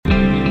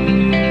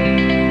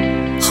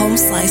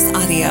Slice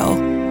Audio.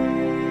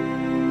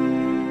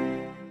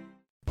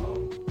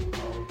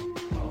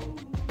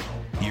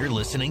 You're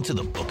listening to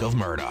the Book of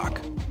Murdoch.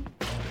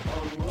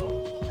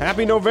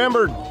 Happy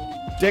November,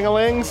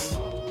 dingalings.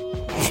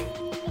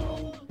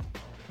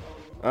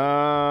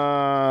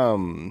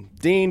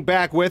 Dean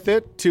back with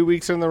it 2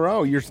 weeks in a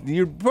row.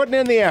 You're putting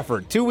in the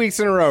effort. 2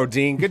 weeks in a row,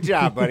 Dean. Good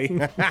job, buddy.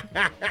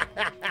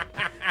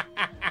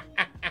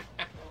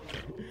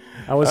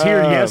 I was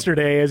here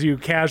yesterday as you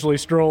casually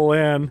stroll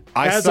in.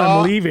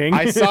 I'm leaving.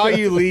 I saw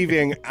you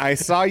leaving. I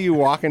saw you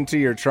walk into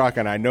your truck,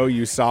 and I know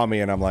you saw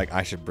me, and I'm like,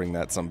 I should bring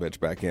that sumbitch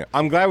back in.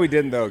 I'm glad we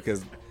didn't, though,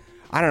 because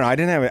I don't know. I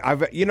didn't have it.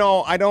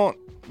 I don't.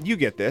 You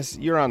get this.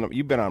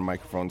 You've been on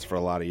microphones for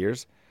a lot of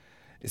years.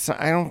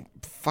 I don't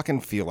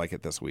fucking feel like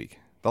it this week.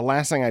 The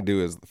last thing I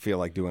do is feel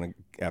like doing an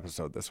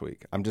episode this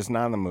week. I'm just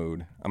not in the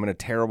mood. I'm in a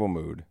terrible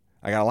mood.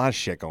 I got a lot of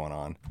shit going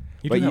on.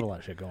 You do have a lot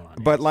of shit going on.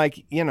 But,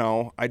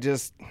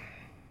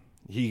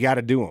 you got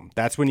to do them.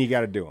 That's when you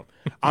got to do them.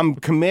 I'm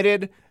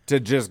committed to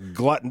just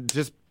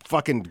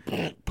fucking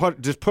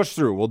push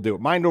through. We'll do it.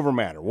 Mind over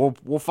matter.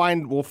 We'll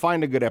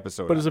find a good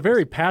episode. But it's a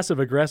very passive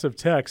aggressive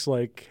text.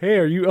 Like, hey,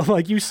 are you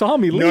like you saw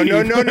me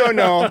leave?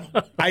 No.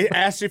 I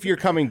asked if you're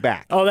coming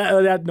back. Oh,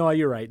 that no,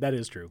 you're right. That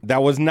is true.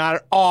 That was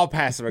not all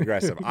passive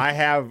aggressive. I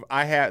have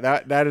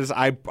that is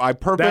I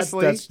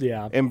purposely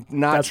am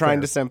not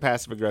trying to send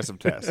passive aggressive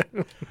tests.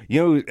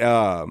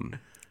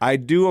 I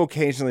do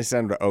occasionally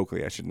send them to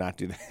Oakley. I should not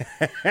do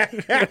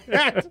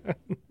that.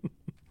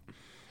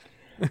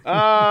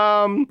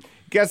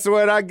 Guess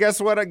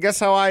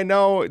how I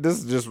know? This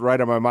is just right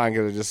on my mind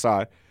because I just saw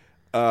it.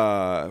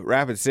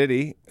 Rapid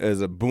City is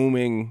a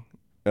booming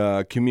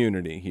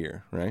community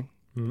here, right?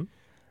 Mm-hmm.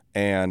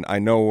 And I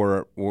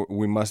know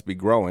we must be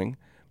growing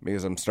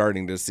because I'm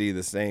starting to see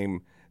the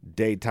same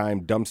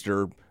daytime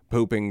dumpster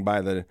pooping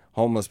by the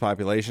homeless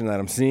population that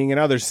I'm seeing in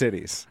other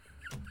cities.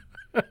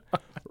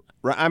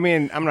 I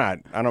mean,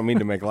 I don't mean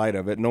to make light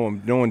of it. No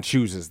one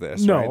chooses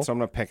this, no. Right? So I'm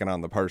not picking on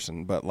the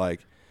person, but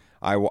like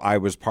I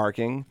was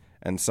parking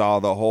and saw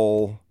the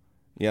whole,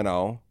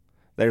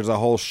 there's a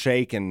whole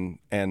shake and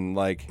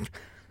like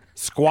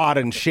squat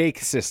and shake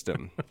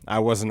system I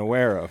wasn't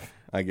aware of,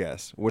 I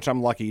guess, which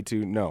I'm lucky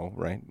to know,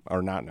 right?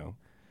 Or not know.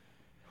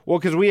 Well,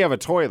 because we have a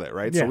toilet,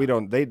 right? Yeah.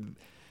 So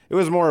it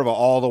was more of a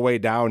all the way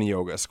down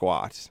yoga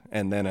squat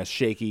and then a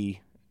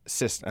shaky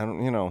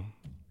system.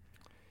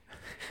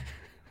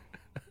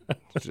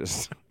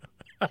 Just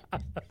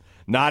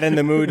not in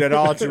the mood at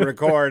all to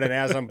record, and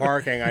as I'm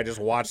parking, I just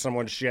watch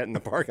someone shit in the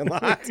parking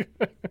lot.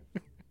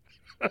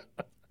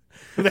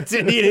 That's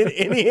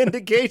any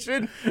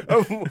indication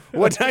of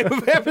what type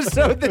of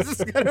episode this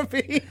is going to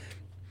be.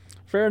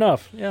 Fair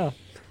enough. Yeah.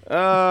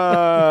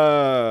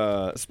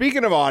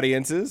 Speaking of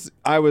audiences,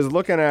 I was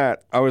looking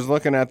at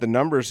the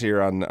numbers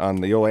here on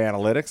the old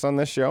analytics on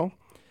this show,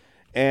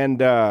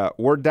 and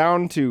we're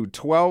down to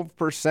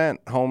 12%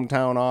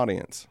 hometown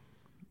audience.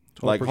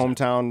 12%. Like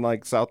hometown,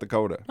 like South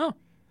Dakota. Oh.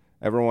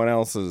 Everyone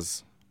else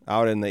is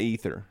out in the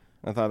ether.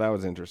 I thought that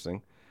was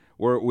interesting.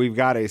 We've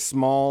got a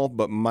small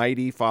but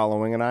mighty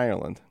following in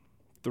Ireland.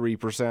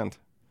 3%.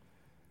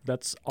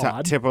 That's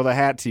odd. Tip of the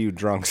hat to you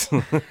drunks.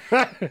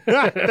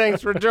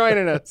 Thanks for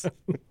joining us.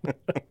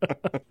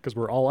 Because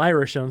we're all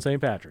Irish on St.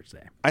 Patrick's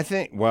Day. I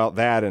think,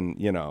 that and,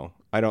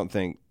 I don't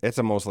think, it's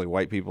a mostly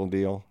white people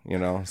deal,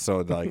 so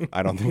like,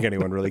 I don't think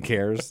anyone really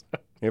cares.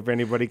 If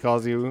anybody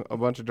calls you a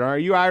bunch of drunk. Are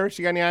you Irish?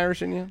 You got any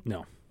Irish in you?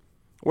 No.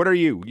 What are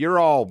you? You're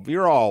all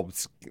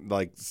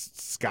like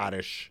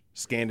Scottish,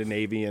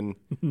 Scandinavian,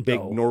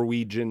 big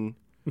Norwegian.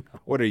 No.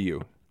 What are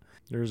you?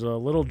 There's a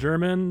little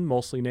German,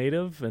 mostly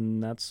native,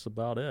 and that's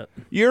about it.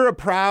 You're a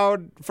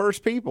proud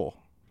First People.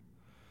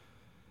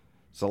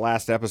 It's the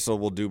last episode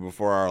we'll do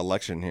before our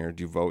election here.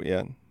 Do you vote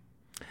yet?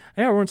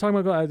 Yeah, we're talking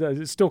about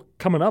it's still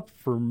coming up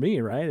for me,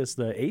 right? It's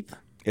the 8th.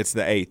 It's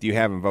the 8th. You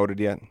haven't voted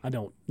yet? I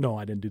don't. No,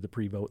 I didn't do the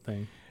pre-vote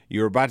thing.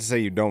 You were about to say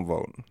you don't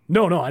vote.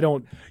 No, I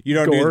don't. You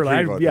don't go do early. the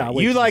pre-vote Yeah,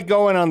 you like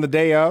going on the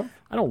day of?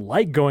 I don't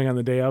like going on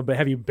the day of, but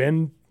have you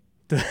been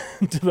to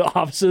the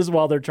offices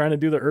while they're trying to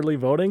do the early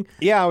voting?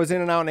 Yeah, I was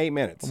in and out in 8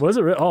 minutes. Was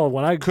it?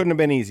 When I couldn't have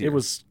been easier. It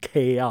was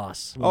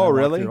chaos. Oh,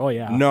 really? Oh,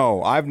 yeah.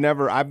 No, I've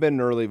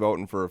been early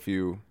voting for a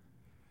few.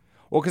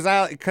 Well,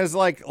 because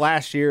like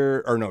last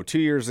year, or no, 2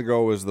 years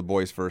ago was the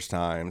boys' first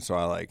time, so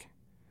I like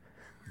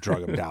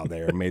drug them down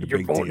there and made a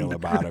big deal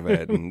about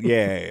it. And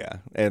yeah.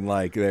 And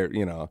like they're,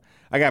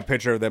 I got a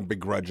picture of them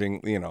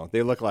begrudging,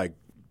 they look like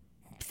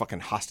fucking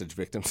hostage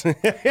victims.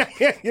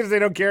 Because they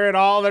don't care at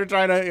all. They're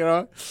trying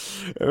to,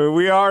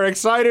 we are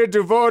excited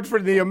to vote for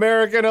the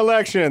American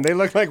election. They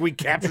look like we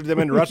captured them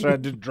in Russia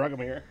and just drug them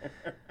here.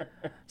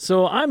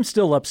 So I'm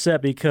still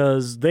upset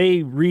because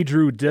they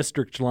redrew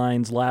district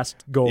lines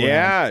last go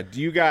around.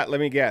 Yeah.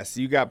 Let me guess,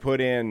 you got put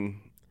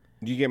in,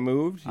 did you get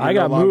moved? I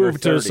got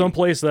moved to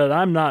someplace that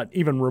I'm not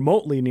even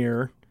remotely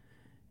near.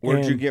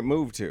 Where'd you get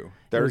moved to?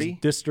 30?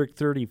 District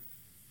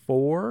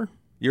 34.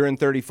 You're in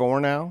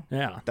 34 now?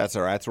 Yeah. That's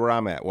all right. That's where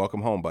I'm at.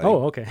 Welcome home, buddy.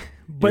 Oh, okay.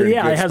 But You're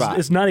in a good spot.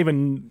 it's not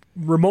even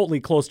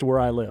remotely close to where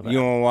I live.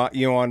 You want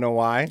to know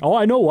why? Oh,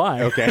 I know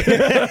why. Okay.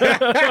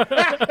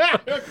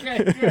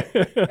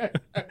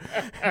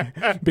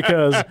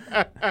 Because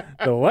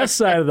the west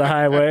side of the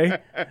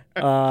highway,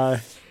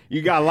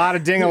 You got a lot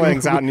of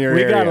dingalings out in your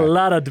area. We got a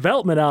lot of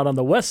development out on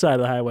the west side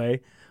of the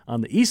highway.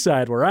 On the east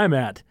side where I'm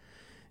at,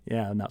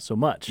 yeah, not so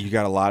much. You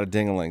got a lot of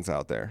dingalings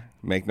out there.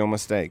 Make no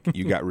mistake.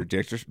 You got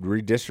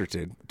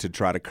redistricted to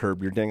try to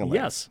curb your dingalings.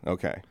 Yes.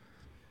 Okay.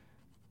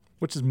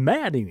 Which is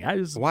maddening.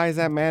 Why is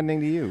that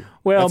maddening to you?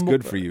 Well, that's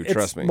good for you.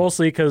 Trust me.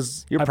 Mostly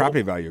because your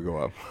property value go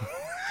up.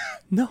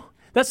 No,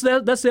 that's the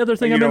other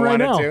thing I'm in right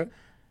now. To?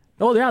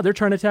 Oh yeah, they're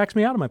trying to tax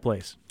me out of my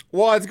place.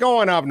 Well, it's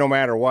going up no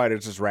matter what.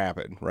 It's just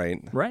rapid,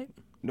 right? Right.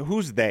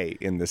 Who's they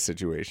in this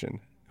situation?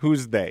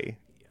 Who's they?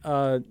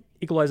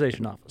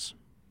 Equalization office.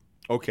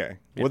 Okay.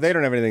 Well, they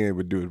don't have anything they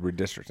would do with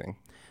redistricting.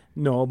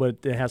 No, but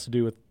it has to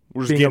do with.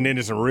 We're just getting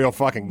into some real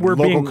fucking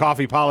local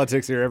coffee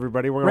politics here,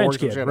 everybody. We're gonna ranch work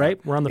some kid, shit right?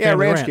 out. We're on the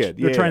family ranch ranch. Kid.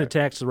 They're trying to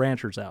tax the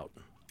ranchers out,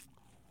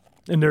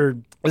 and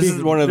This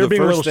is one of the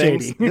first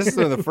things. shady. This is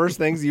one of the first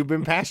things you've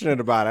been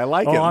passionate about. I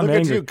like it. I'm Look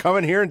angry. at you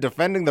coming here and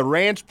defending the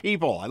ranch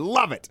people. I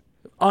love it.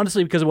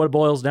 Honestly, because of what it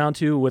boils down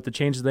to, with the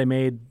changes they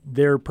made,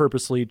 they're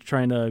purposely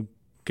trying to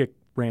kick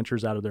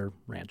ranchers out of their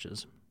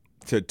ranches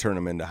To turn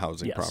them into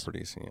housing Yes.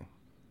 properties. Yeah.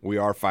 We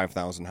are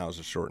 5,000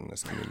 houses short in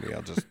this community.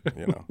 I'll just,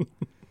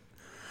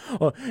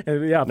 Well,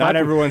 yeah, Not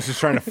everyone's just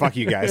trying to fuck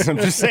you guys. I'm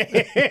just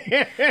saying.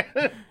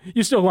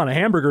 You still want a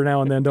hamburger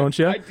now and then, don't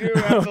you? I do,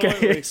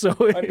 absolutely. Okay, so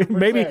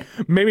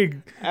 100%. maybe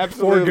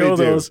Absolutely forego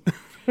do. those.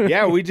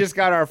 Yeah, we just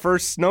got our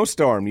first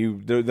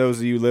snowstorm. Those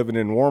of you living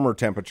in warmer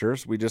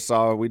temperatures, we just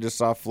saw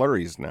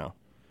flurries now.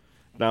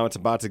 Now it's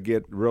about to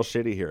get real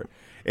shitty here.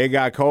 It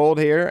got cold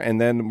here, and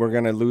then we're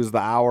going to lose the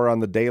hour on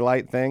the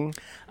daylight thing.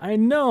 I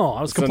know.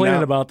 I was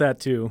complaining about that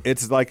too.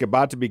 It's like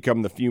about to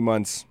become the few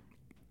months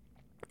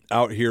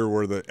out here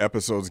where the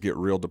episodes get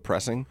real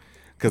depressing.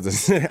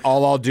 Because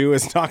all I'll do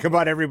is talk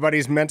about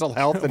everybady's mental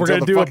health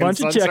until the fucking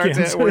sun starts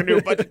hitting. We're going to do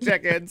a bunch of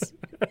check-ins.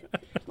 A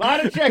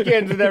lot of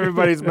check-ins with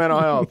everybody's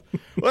mental health.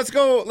 Let's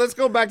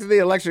go back to the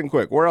election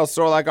quick. Where else?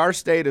 So like our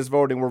state is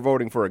voting. We're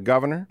voting for a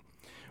governor.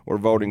 We're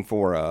voting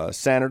for a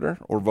senator.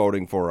 We're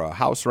voting for a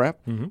House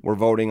rep. Mm-hmm. We're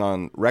voting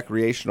on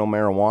recreational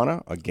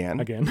marijuana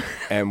again.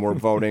 And we're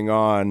voting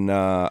on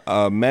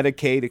a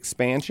Medicaid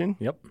expansion.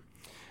 Yep.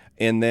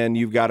 And then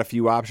you've got a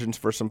few options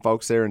for some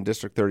folks there in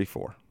District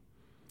 34.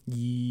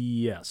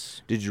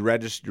 Yes. Did you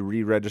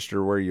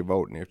re-register where you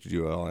vote? And you have to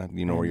do all that.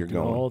 You know where you're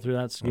going. All through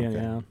that skin,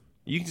 yeah.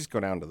 You can just go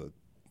down to the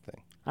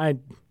thing.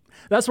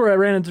 That's where I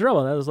ran into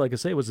trouble. That was like I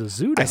say, it was a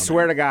zoo. I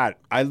swear to God,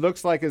 it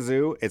looks like a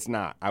zoo. It's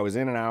not. I was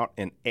in and out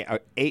in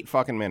 8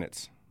 fucking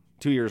minutes,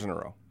 2 years in a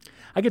row.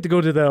 I get to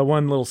go to the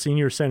one little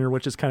senior center,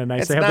 which is kind of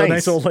nice. It's they have the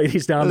nice old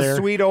ladies down there. The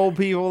sweet old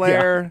people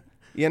there. Yeah.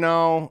 You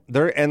know,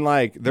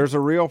 there's a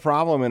real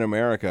problem in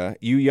America.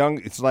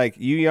 It's like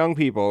you young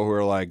people who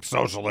are like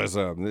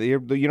socialism. You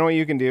know what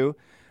you can do?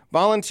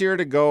 Volunteer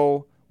to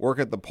go work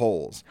at the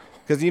polls.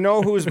 Because you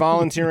know who's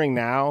volunteering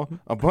now?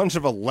 A bunch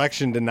of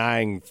election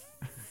denying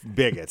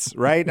bigots,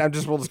 right?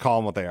 We'll just call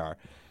them what they are.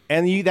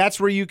 And that's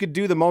where you could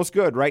do the most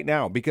good right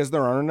now because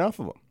there aren't enough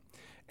of them.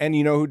 And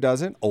you know who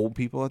does it? Old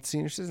people at the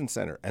Senior Citizen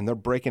Center. And they're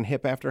breaking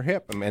hip after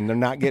hip, and they're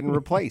not getting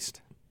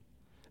replaced.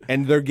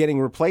 And they're getting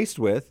replaced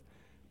with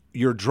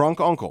your drunk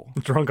uncle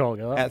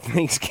at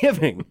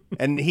Thanksgiving.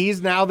 And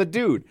he's now the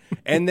dude.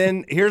 And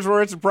then here's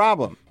where it's a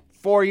problem.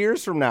 4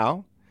 years from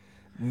now,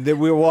 we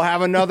will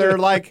have another,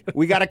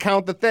 we got to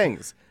count the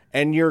things.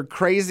 And your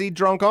crazy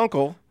drunk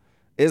uncle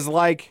is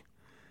like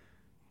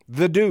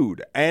the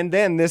dude. And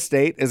then this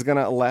state is going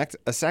to elect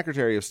a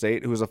Secretary of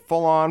State who's a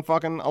full-on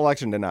fucking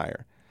election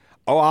denier.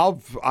 Oh,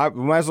 I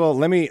might as well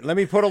let me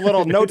put a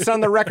little notes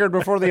on the record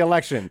before the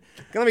election.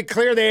 Let me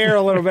clear the air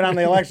a little bit on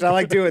the election. I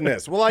like doing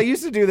this. Well, I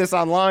used to do this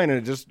online, and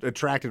it just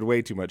attracted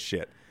way too much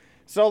shit.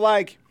 So,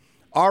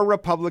 our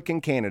Republican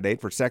candidate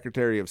for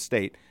Secretary of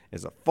State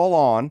is a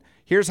full-on.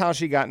 Here's how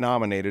she got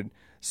nominated.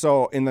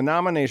 So, in the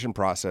nomination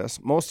process,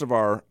 most of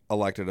our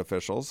elected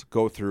officials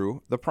go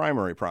through the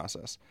primary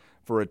process.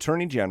 For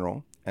Attorney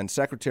General and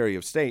Secretary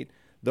of State,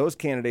 those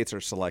candidates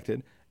are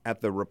selected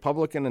at the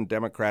Republican and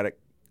Democratic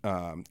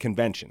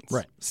conventions,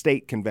 right?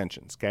 State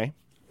conventions, okay?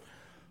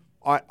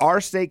 Our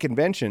state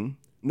convention,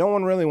 no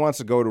one really wants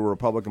to go to a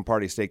Republican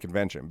Party state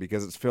convention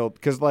because it's filled,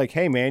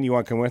 hey man, you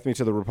want to come with me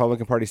to the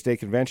Republican Party state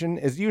convention?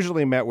 Is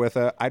usually met with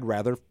I'd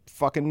rather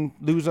fucking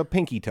lose a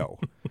pinky toe,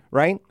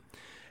 right?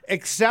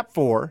 Except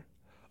for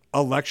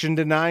election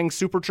denying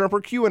super Trumper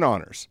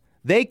QAnoners.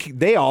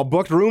 They all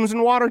booked rooms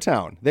in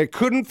Watertown. They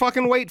couldn't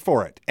fucking wait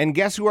for it. And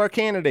guess who our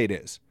candidate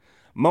is?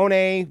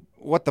 Monet,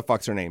 what the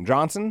fuck's her name?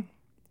 Johnson?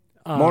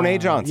 Monet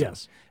Johnson.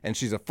 Yes. And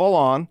she's a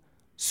full-on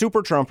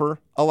super Trumper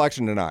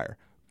election denier.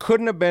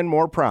 Couldn't have been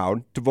more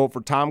proud to vote for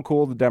Tom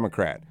Cool, the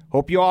Democrat.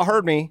 Hope you all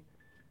heard me,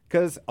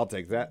 because I'll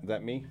take that. Is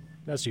that me?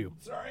 That's you.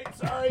 Sorry.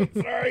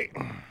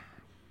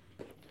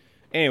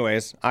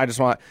 Anyways,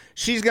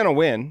 she's going to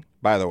win,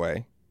 by the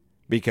way,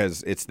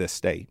 because it's this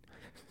state.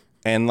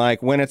 And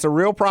like when it's a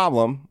real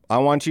problem, I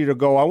want you to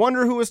go, I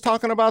wonder who was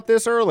talking about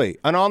this early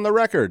and on the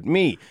record,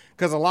 me.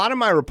 Because a lot of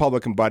my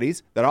Republican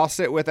buddies that I'll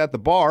sit with at the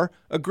bar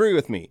agree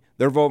with me.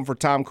 They're voting for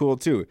Tom Cool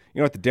too. You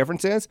know what the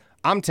difference is?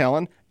 I'm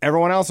telling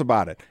everyone else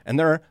about it. And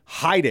they're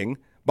hiding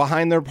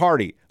behind their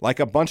party like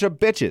a bunch of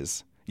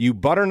bitches. You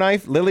butter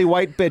knife lily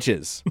white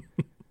bitches.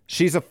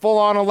 She's a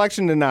full-on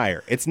election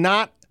denier. It's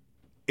not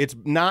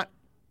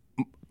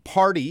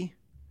party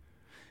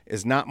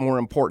is not more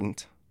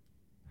important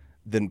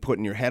than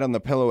putting your head on the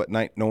pillow at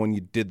night knowing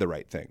you did the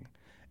right thing.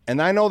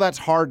 And I know that's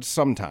hard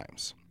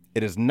sometimes.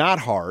 It is not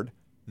hard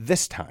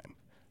this time.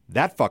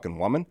 That fucking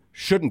woman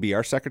shouldn't be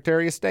our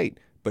Secretary of State,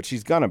 but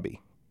she's gonna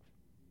be.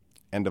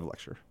 End of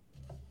lecture.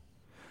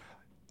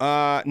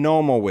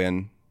 Noam will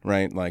win,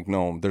 right? Like,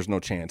 Noam, there's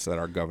no chance that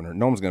our governor,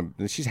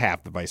 she's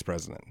half the vice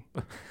president.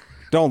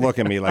 Don't look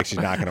at me like she's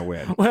not going to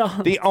win. Well,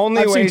 the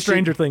only I've way seen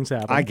stranger things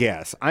happen. I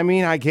guess.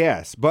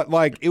 But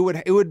like it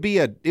would be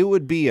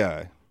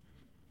a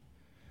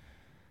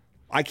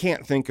I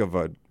can't think of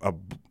a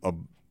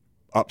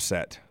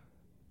upset.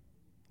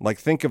 Like,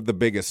 think of the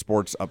biggest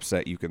sports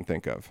upset you can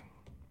think of.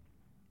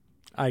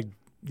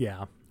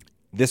 Yeah.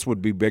 This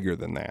would be bigger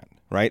than that,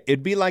 right?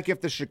 It'd be like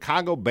if the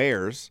Chicago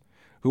Bears,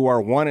 who are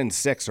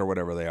 1-6 or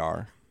whatever they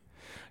are,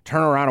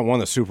 turn around and won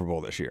the Super Bowl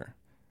this year.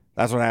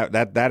 That's what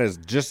that is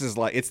just as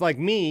like, it's like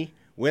me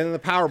winning the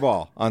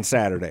Powerball on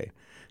Saturday.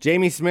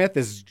 Jamie Smith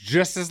is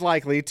just as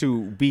likely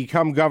to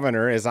become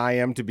governor as I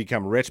am to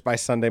become rich by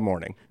Sunday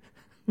morning.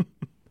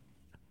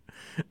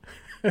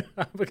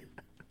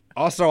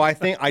 Also,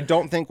 I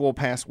don't think we'll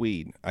pass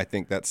weed. I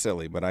think that's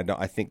silly, but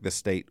I think the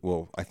state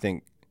will. I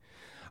think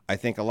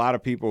a lot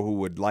of people who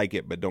would like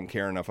it but don't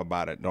care enough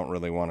about it don't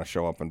really want to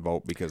show up and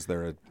vote because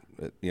they're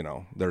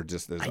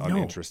just as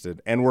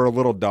uninterested. And we're a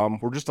little dumb.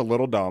 We're just a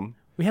little dumb.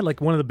 We had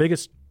like one of the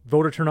biggest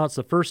voter turnouts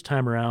the first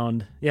time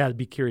around. Yeah, I'd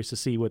be curious to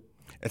see what.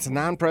 It's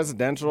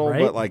non-presidential,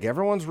 right? But like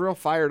everyone's real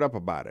fired up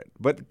about it.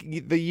 But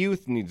the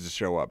youth needs to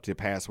show up to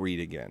pass weed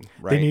again,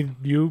 right? They need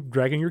you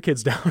dragging your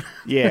kids down.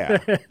 Yeah.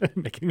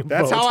 Making them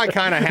That's vote. how I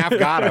kind of half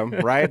got them,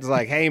 right? It's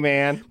like, hey,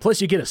 man. Plus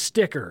you get a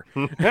sticker.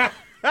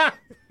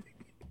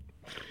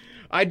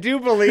 I do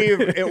believe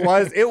it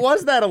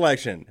was that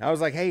election. I was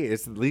like, hey,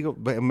 it's legal,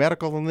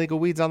 medical and legal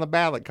weeds on the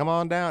ballot. Come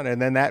on down.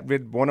 And then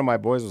one of my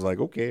boys was like,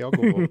 okay, I'll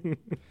go vote.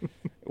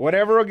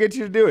 Whatever will get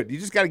you to do it. You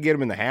just got to get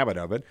them in the habit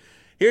of it.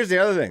 Here's the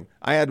other thing.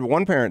 I had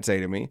one parent say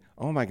to me,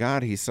 oh my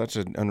God, he's such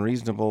an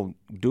unreasonable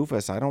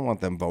doofus. I don't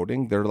want them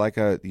voting. They're like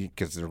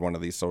because they're one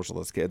of these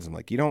socialist kids. I'm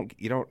like, no.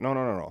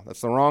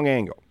 That's the wrong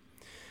angle.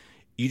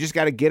 You just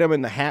got to get them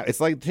in the habit. It's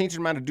like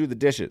teaching them how to do the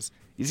dishes.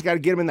 You just got to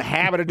get them in the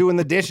habit of doing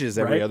the dishes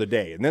every other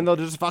day. And then you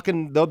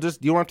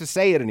don't have to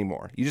say it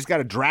anymore. You just got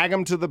to drag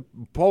them to the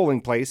polling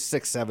place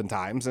 6-7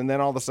 times. And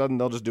then all of a sudden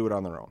they'll just do it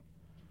on their own.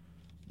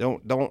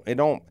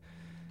 Don't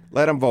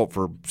let them vote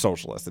for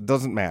socialists. It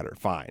doesn't matter.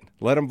 Fine.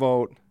 Let them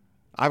vote.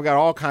 I've got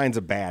all kinds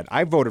of bad.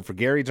 I voted for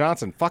Gary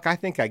Johnson. Fuck, I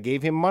think I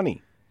gave him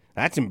money.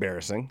 That's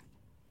embarrassing.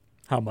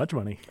 How much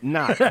money?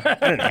 I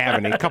didn't have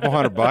any. A couple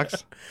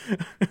 $100.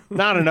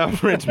 Not enough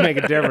for it to make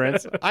a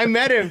difference. I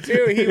met him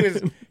too.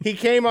 He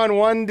came on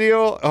one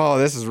deal. Oh,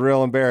 this is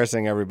real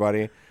embarrassing,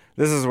 everybody.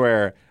 This is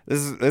where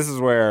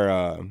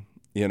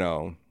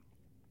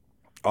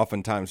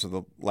oftentimes for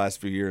the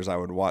last few years I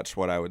would watch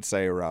what I would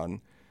say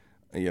around,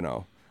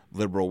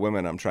 liberal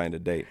women I'm trying to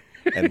date.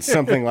 And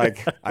something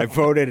like, I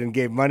voted and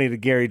gave money to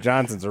Gary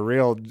Johnson's a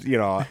real,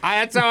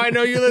 that's how I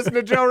know you listen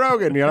to Joe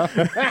Rogan,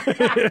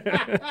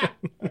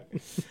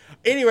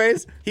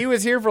 Anyways, he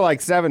was here for like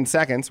 7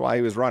 seconds while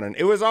he was running.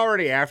 It was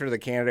already after the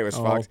candidate was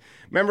fucked.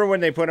 Remember when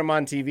they put him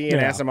on TV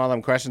and asked him all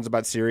them questions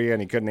about Syria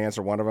and he couldn't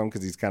answer one of them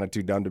because he's kind of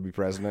too dumb to be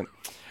president?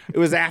 It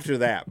was after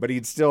that, but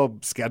he'd still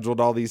scheduled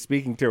all these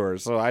speaking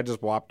tours. So I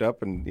just whopped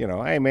up and,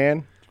 hey,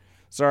 man,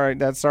 sorry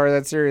that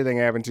Syria thing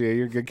happened to you.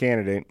 You're a good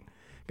candidate.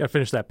 Got to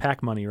finish that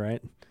PAC money,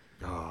 right?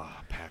 Oh,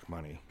 PAC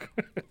money.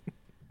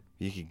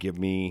 You could give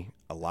me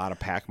a lot of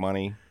PAC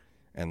money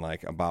and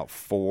like about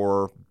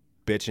 4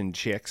 bitchin'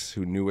 chicks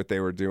who knew what they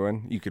were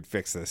doing. You could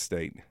fix this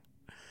state.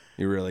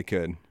 You really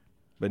could.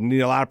 But you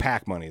need a lot of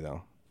PAC money,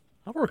 though.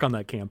 I'll work on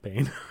that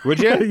campaign. Would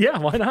you? Yeah,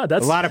 why not?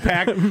 That's a lot of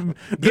PAC.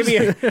 Give me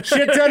a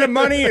shit ton of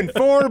money and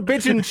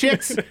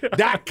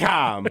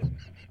 4bitchinchicks.com.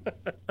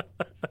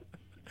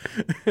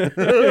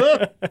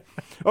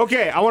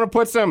 Okay, I want to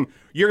put some.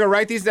 You're gonna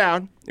write these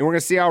down, and we're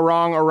gonna see how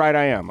wrong or right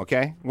I am.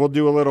 Okay, we'll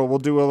do a little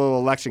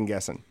election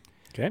guessing.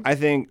 Okay. I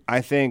think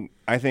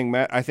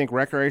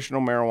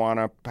recreational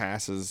marijuana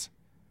passes.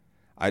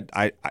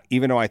 I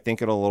even though I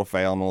think it'll a little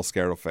fail, I'm a little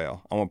scared it'll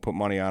fail. I want to put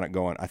money on it.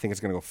 I think it's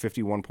gonna go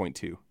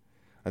 51.2.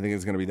 I think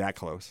it's gonna be that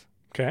close.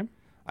 Okay.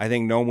 I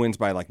think no wins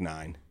by like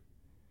 9.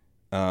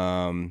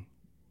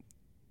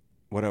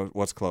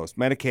 What's close?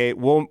 Medicaid.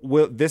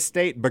 Will this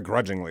state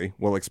begrudgingly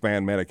will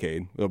expand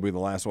Medicaid? They'll be the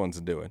last ones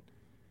to do it.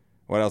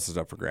 What else is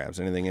up for grabs?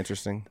 Anything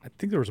interesting? I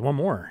think there was one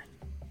more.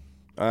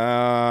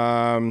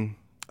 Thune.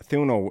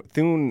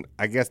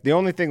 I guess the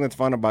only thing that's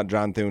fun about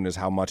John Thune is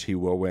how much he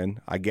will win.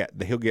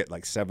 He'll get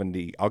like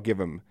 70. I'll give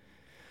him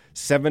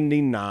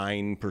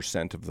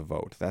 79% of the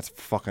vote. That's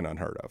fucking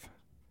unheard of.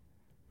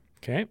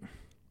 Okay.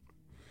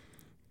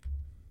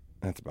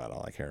 That's about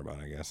all I care about,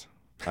 I guess.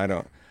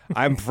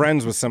 I'm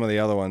friends with some of the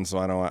other ones, so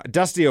I don't.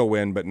 Dusty will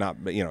win, but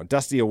not. But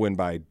Dusty will win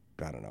by,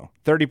 I don't know,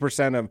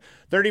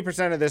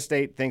 30% of this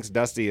state thinks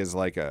Dusty is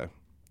like a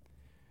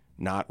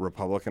not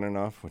Republican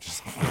enough, which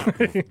is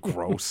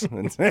gross.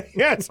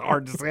 Yeah, it's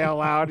hard to say out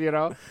loud,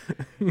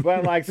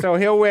 But like, so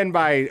he'll win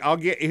by. He'll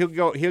get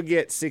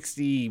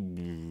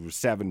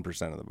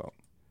 67% of the vote.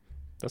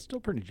 That's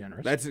still pretty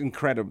generous. That's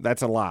incredible.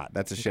 That's a lot.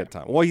 That's a shit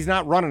ton. Well, he's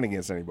not running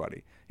against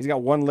anybody. He's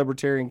got one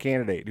libertarian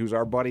candidate who's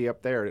our buddy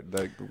up there.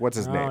 What's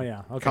his name? Oh,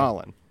 yeah. Okay.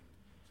 Colin.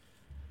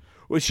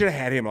 We should have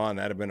had him on.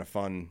 That'd have been a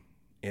fun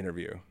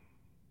interview.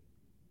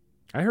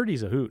 I heard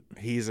he's a hoot.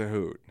 He's a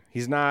hoot.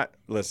 He's not,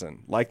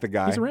 listen, like the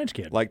guy. He's a ranch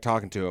kid. Like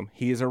talking to him.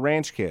 He is a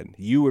ranch kid.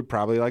 You would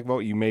probably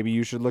vote. Maybe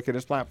you should look at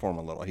his platform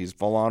a little. He's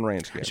full-on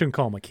ranch kid. I shouldn't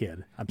call him a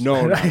kid.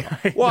 No.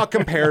 Well,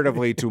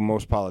 comparatively to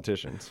most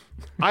politicians.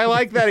 I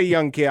like that a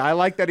young kid. I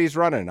like that he's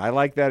running. I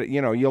like that,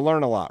 you'll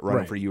learn a lot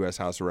running for U.S.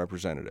 House of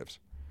Representatives.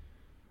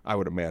 I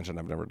would imagine.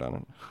 I've never done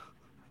it.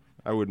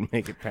 I wouldn't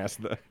make it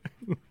past the...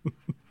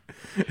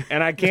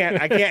 And I can't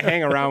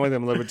hang around with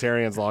them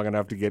libertarians long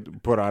enough to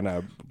get put on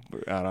a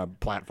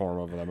platform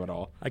of them at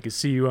all. I could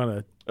see you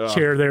on a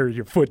chair there,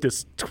 your foot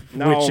just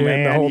twitching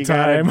man, the whole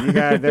time.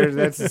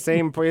 That's the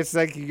same place.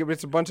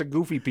 It's a bunch of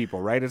goofy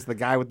people, right? It's the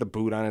guy with the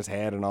boot on his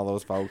head and all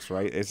those folks,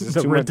 right? It's just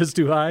the rent is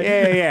too high.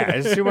 Yeah.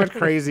 It's too much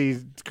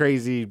crazy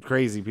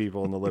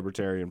people in the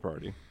Libertarian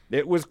Party.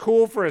 It was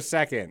cool for a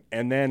second,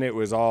 and then it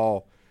was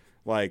all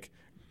like,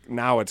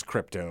 now it's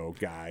crypto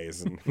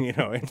guys, and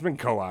it's been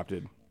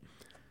co-opted.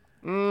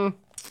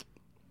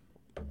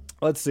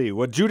 Let's see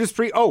what Judas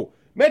Priest. Oh,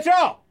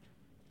 Mitchell,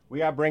 we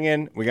got bring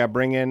in.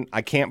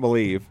 I can't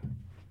believe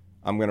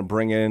I'm going to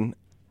bring in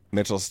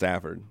Mitchell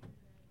Stafford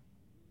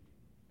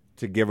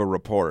to give a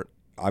report.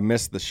 I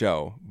missed the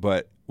show,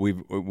 but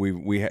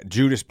we had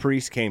Judas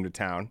Priest came to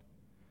town,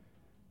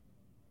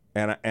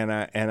 and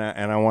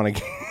I want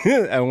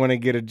to I want to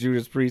get a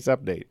Judas Priest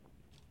update.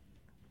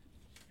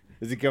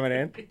 Is he coming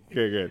in?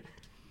 Good.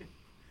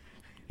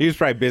 He was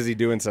probably busy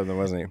doing something,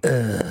 wasn't he?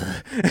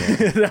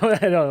 I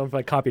don't know if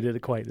I copied it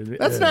quite.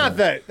 That's not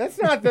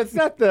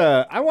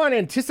the. I want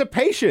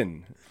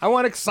anticipation. I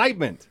want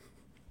excitement.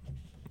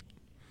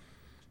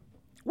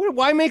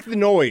 Why make the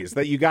noise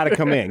that you got to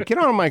come in? Get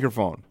on a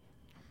microphone.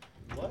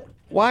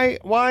 What?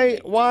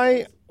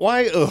 Why?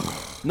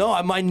 Ugh.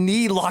 No, my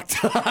knee locked.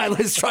 I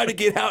was trying to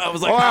get out. I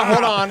was like,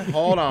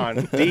 hold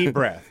on. Deep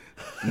breath.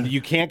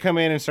 You can't come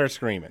in and start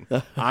screaming.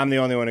 I'm the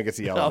only one who gets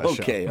to yell on the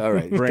show. Okay, all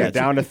right. Bring it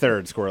down to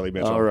third, Squirrely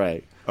Mitchell. All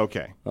right.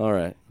 Okay. All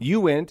right. You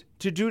went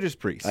to Judas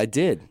Priest. I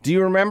did. Do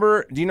you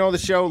remember? Do you know the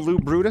show Lou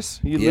Brutus?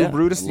 Yeah, Lou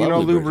Brutus. You love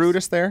know Lou Lou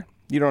Brutus there?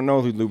 You don't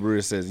know who Lou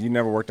Brutus is. You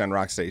never worked on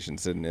rock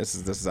stations, didn't this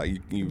is how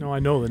you No, I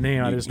know the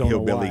name. I just don't know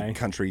hillbilly why.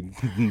 country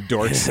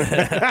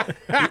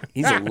dorks.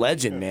 He's a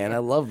legend, man. I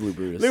love Lou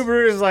Brutus. Lou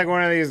Brutus is like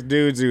one of these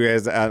dudes who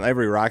has on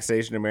every rock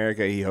station in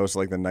America. He hosts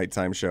like the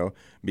nighttime show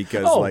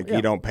because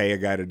you don't pay a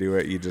guy to do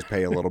it. You just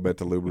pay a little bit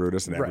to Lou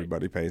Brutus, and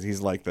everybody pays. He's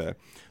like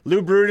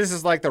Lou Brutus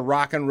is like the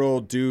rock and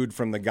roll dude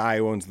from the guy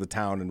who owns the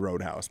town and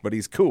Roadhouse, but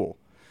he's cool.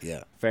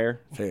 Yeah.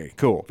 Fair. Very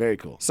cool. Very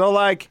cool. So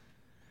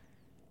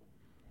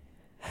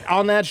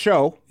on that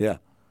show, yeah.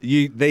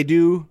 They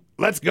do.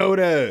 Let's go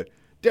to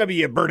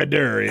W.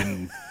 Bertadur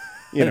in,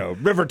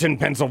 Riverton,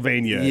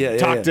 Pennsylvania.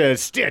 Talk to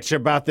Stitch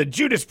about the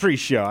Judas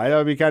Priest show. I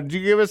know did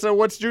you give us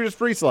what's Judas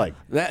Priest like?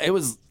 It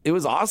was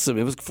awesome.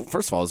 It was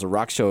first of all, it was a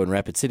rock show in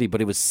Rapid City,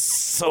 but it was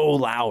so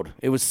loud.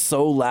 It was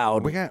so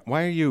loud.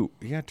 Why are you?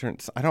 You got to turn.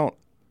 I don't.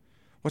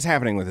 What's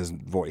happening with his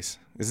voice?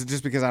 Is it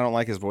just because I don't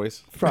like his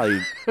voice?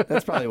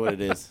 That's probably what it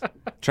is.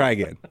 Try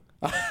again.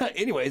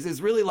 Anyways,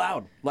 it's really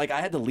loud. Like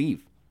I had to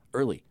leave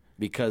early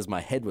because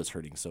my head was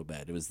hurting so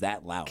bad. It was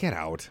that loud. Get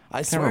out.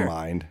 I swear. Never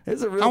mind.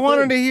 It's a real I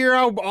wanted thing. to hear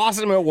how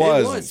awesome it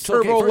was. It was. Turbo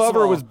Okay, first of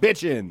Lover all, was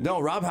bitching. No,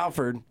 Rob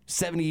Halford,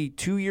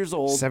 72 years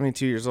old.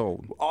 72 years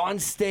old. On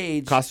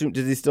stage. Costume?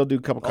 Did he still do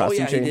a couple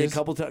costume changes? He did a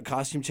couple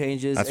costume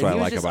changes. That's and what I he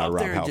was like just about up a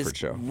Rob there Halford just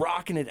show.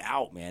 Rocking it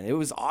out, man. It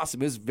was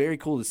awesome. It was very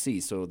cool to see.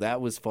 So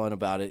that was fun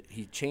about it.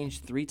 He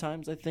changed 3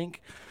 times, I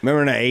think.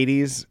 Remember in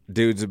the 80s,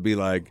 dudes would be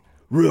like,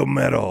 real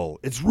metal.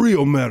 It's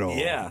real metal.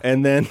 Yeah.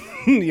 And then,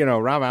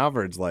 Rob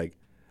Halford's like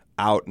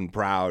out and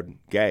proud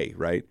gay,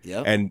 right?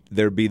 Yep. And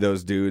there'd be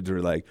those dudes who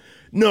are like,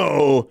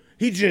 no,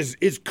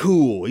 it's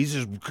cool.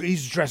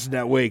 He's dressing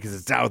that way because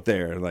it's out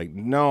there. Like,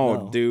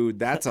 no, dude,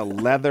 that's a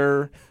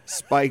leather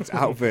spiked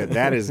outfit.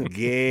 That is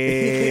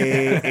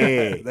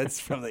gay.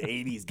 That's from the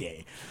 80s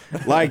gay.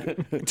 Like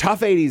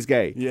tough 80s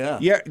gay. Yeah.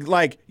 Yeah.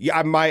 Like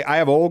I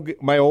have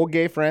my old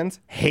gay friends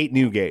hate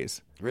new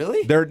gays.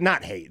 Really? They're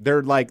not hate.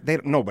 They're like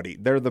nobody.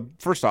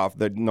 First off,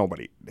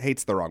 nobody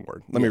hate's the wrong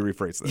word. Let me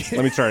rephrase this.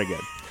 Let me start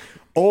again.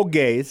 Old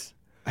gays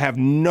have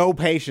no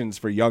patience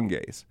for young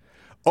gays.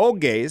 Old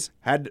gays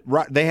had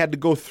to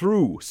go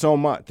through so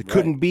much. They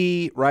couldn't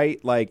be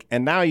right, like,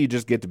 and now you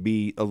just get to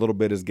be a little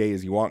bit as gay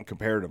as you want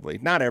comparatively.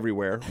 Not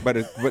everywhere,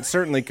 but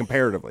certainly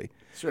comparatively.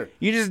 Sure.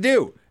 You just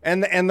do,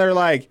 and they're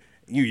like,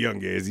 you young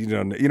gays, you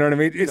know what I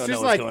mean? It's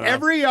just like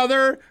every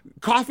other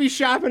coffee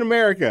shop in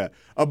America.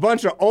 A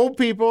bunch of old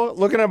people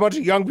looking at a bunch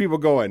of young people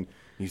going,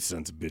 you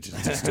sons of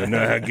bitches just don't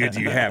know how good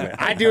you have it.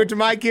 I do it to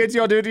my kids,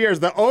 y'all do it to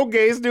yours. The old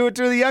gays do it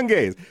to the young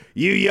gays.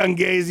 You young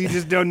gays, you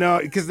just don't know.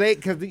 Because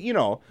you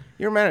know,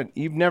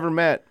 you've never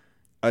met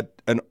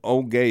an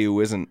old gay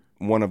who isn't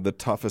one of the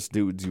toughest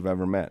dudes you've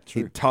ever met.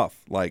 He's tough,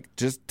 like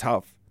just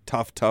tough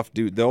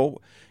dude.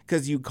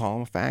 Because you call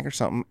him a fag or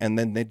something, and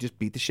then they just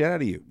beat the shit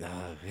out of you.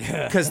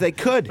 Because they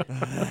could.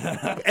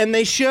 And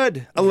they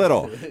should a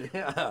little.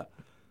 Yeah.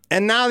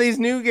 And now these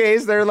new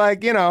gays, they're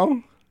like, you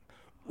know,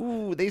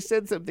 ooh, they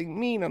said something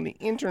mean on the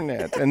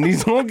internet. And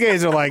these old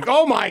gays are like,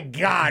 oh my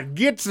God,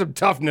 get some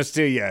toughness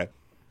to you.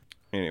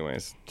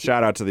 Anyways,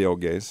 shout out to the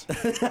old gays.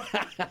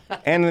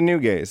 And the new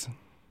gays.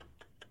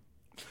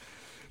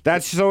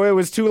 So it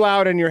was too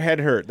loud and your head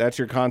hurt. That's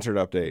your concert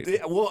update.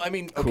 Yeah, well, I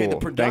mean, okay, cool. the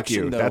production,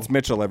 Thank you. though. That's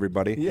Mitchell,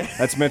 everybody. Yeah.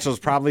 That's Mitchell's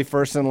probably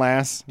first and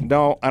last.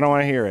 No, I don't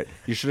want to hear it.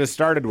 You should have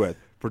started with,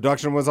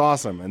 production was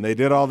awesome, and they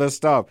did all this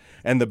stuff,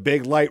 and the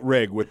big light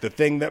rig with the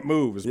thing that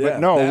moves. Yeah, but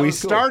no, we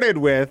was cool. started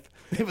with,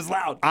 It was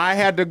loud. I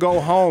had to go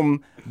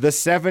home. The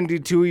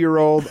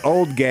 72-year-old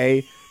old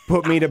gay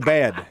put me to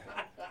bed.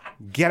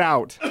 Get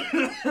out.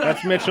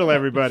 That's Mitchell,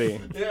 everybody.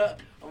 Yeah,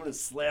 I'm going to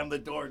slam the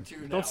door, too,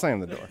 now. Don't slam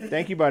the door.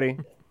 Thank you, buddy.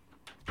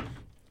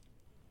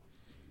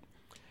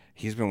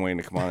 He's been waiting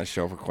to come on the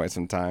show for quite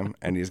some time,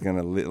 and he's going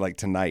to, like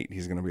tonight,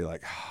 he's going to be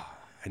like, oh,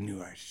 I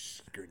knew I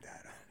screwed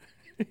that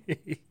up.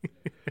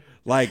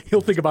 Like, He'll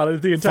think about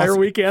it the entire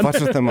weekend.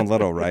 Fuss with him a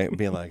little, right? And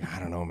be like, I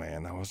don't know,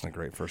 man, that wasn't a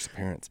great first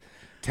appearance.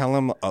 Tell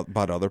him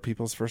about other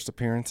people's first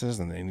appearances,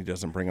 and then he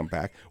doesn't bring them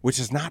back, which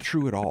is not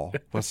true at all.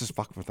 Let's just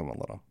fuck with him a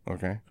little,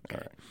 okay? All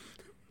right.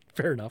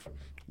 Fair enough.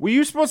 Were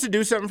you supposed to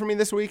do something for me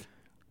this week?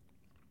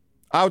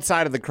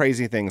 Outside of the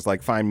crazy things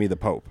like find me the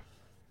Pope.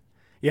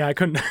 Yeah, I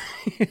couldn't.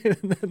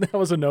 That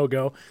was a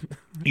no-go.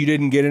 You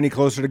didn't get any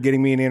closer to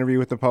getting me an interview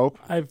with the Pope?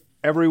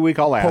 Every week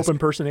I'll ask. Pope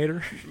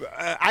impersonator?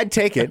 I'd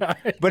take it,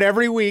 but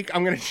every week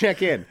I'm going to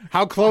check in.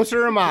 How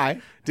closer am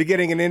I to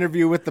getting an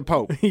interview with the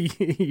Pope?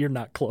 You're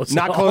not close.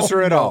 Not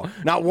closer at all.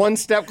 Not one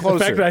step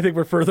closer. In fact, I think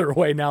we're further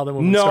away now than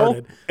when we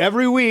started.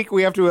 Every week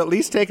we have to at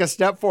least take a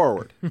step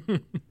forward.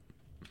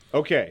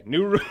 Okay,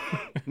 new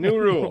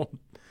rule.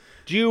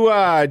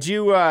 Not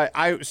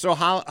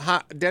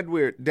Dead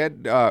Weird,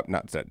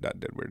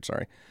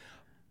 sorry.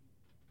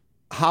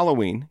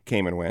 Halloween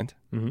came and went,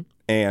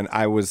 and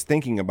I was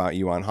thinking about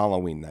you on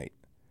Halloween night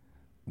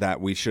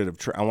that we should have.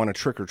 I want to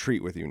trick or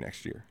treat with you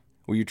next year.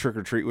 Will you trick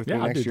or treat with me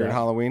next year at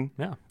Halloween?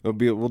 Yeah, we'll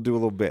do a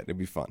little bit. It'd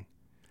be fun.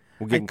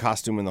 We'll get in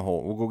costume in the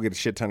hole. We'll go get a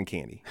shit ton of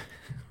candy.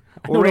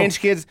 Well, Ranch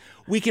Kids,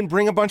 we can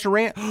bring a bunch of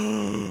ranch.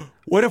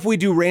 What if we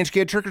do Ranch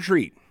Kid trick or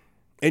treat,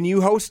 and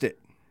you host it?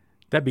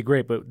 That'd be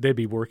great, but they'd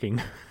be working.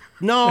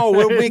 No,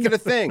 we'll make it a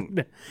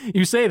thing.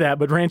 You say that,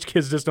 but ranch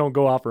kids just don't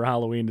go out for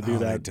Halloween to do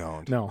that. They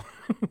don't. No.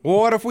 Well,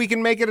 what if we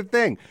can make it a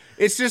thing?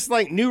 It's just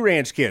like new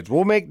ranch kids.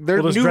 We'll make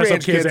their We'll just new dress up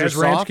ranch kids as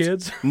are ranch soft.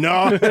 kids?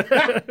 No. No,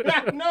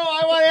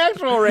 I want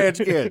actual ranch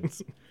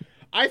kids.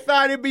 I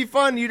thought it'd be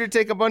fun you to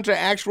take a bunch of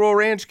actual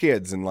ranch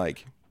kids and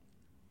like,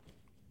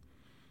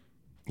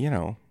 you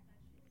know,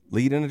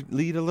 lead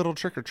a little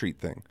trick or treat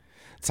thing.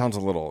 It sounds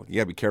a little, you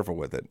gotta be careful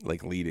with it,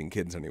 like leading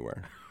kids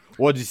anywhere.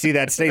 Well, did you see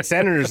that state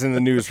senator's in the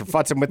news for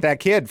futzing with that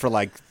kid for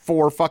like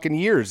 4 fucking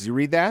years? You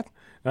read that?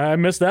 I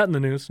missed that in the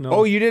news. No.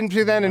 Oh, you didn't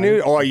see that in the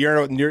news? Oh,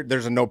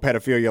 there's a no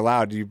pedophilia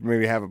allowed. You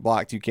maybe have it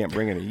blocked. You can't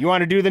bring any. You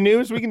want to do the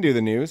news? We can do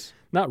the news.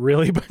 Not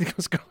really, but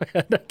let's go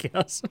ahead, I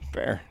guess.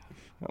 Fair.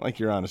 I like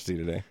your honesty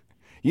today.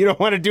 You don't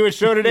want to do a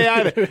show today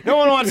either. No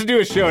one wants to do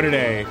a show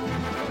today.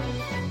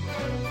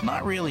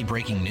 Not really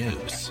breaking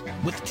news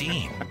with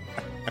Dean.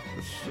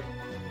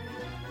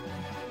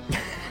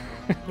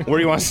 Where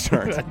do you want to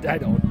start? I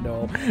don't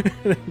know.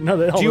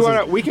 No, Do you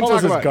want to? We can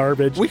talk about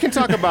garbage. We can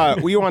talk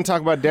about. You want to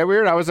talk about Dead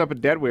Weird? I was up at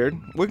Dead Weird.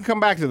 We can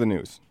come back to the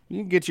news.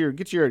 You can get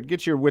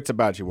your wits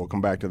about you. We'll come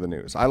back to the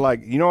news.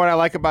 You know what I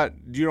like about?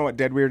 Do you know what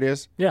Dead Weird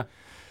is? Yeah.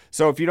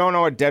 So if you don't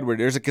know what Deadwood,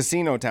 there's a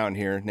casino town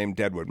here named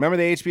Deadwood. Remember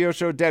the HBO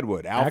show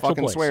Deadwood? Al Actual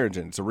fucking place.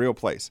 Swearingen. It's a real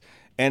place.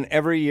 And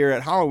every year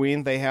at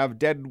Halloween they have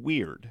Dead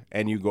Weird,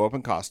 and you go up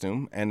in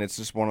costume, and it's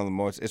just one of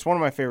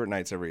my favorite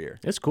nights every year.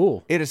 It's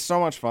cool. It is so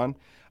much fun.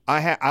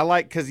 I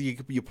like because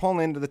you pull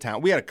into the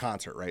town. We had a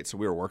concert, right? So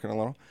we were working a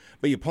little,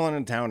 but you pull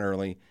into town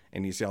early,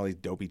 and you see all these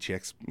dopey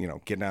chicks,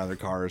 getting out of their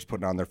cars,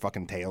 putting on their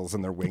fucking tails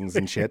and their wings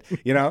and shit,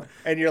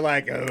 and you're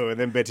like, oh,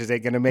 them bitches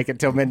ain't gonna make it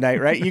till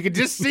midnight, right? You can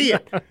just see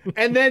it.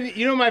 And then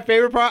my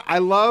favorite part, I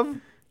love.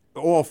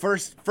 Well,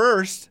 first,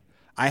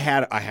 I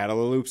had a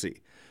little oopsie.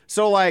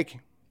 So like,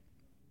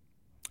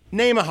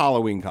 name a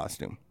Halloween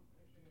costume.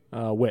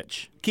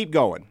 Witch. Keep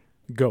going.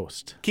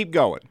 Ghost. Keep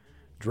going.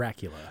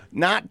 Dracula.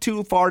 Not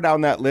too far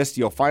down that list,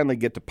 you'll finally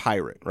get to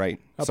pirate, right?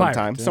 A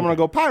Sometime. pirate, Someone will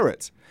go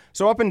pirates.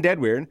 So up in Dead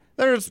Weird,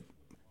 there's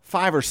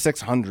 500 or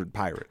 600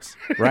 pirates,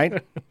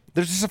 right?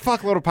 There's just a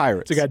fuckload of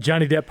pirates. So you got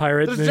Johnny Depp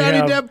pirates. There's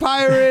Johnny Depp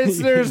pirates.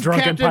 There's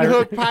Drunken Captain pirate.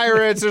 Hook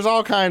pirates. There's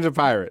all kinds of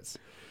pirates.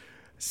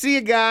 See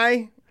a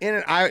guy in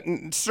it. I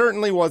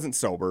certainly wasn't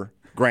sober,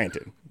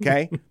 granted,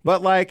 okay?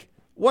 But, like,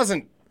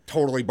 wasn't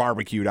totally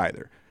barbecued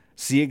either.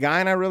 See a guy,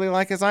 and I really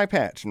like his eye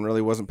patch and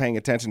really wasn't paying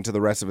attention to the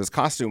rest of his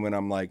costume. And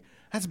I'm like,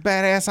 that's a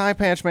badass eye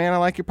patch, man. I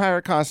like your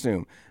pirate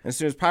costume. And as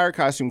soon as pirate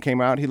costume came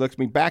out, he looked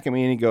back at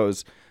me and he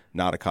goes,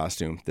 not a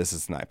costume. This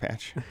is an eye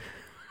patch.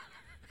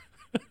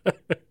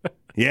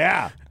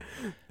 Yeah.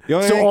 The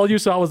only So thing- all you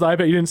saw was the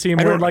iPad. You didn't see him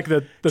wearing like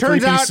the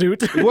Turns three-piece out,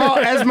 suit. Well,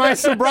 as my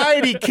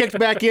sobriety kicked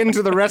back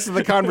into the rest of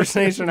the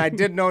conversation, I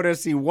did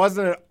notice he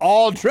wasn't at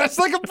all dressed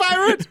like a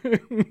pirate.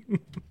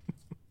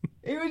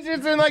 He was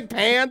just in like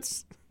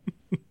pants.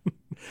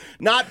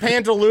 Not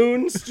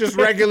pantaloons, just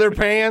regular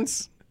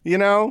pants, you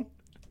know?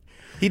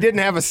 He didn't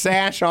have a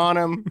sash on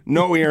him,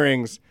 no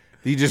earrings.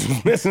 He just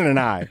was missing an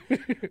eye.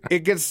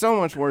 It gets so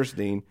much worse,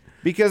 Dean,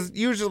 because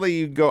usually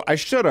you go, I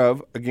should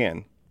have,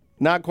 again,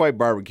 not quite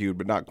barbecued,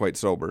 but not quite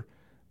sober,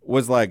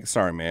 was like,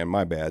 sorry, man,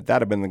 my bad.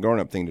 That'd have been the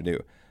grown-up thing to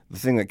do. The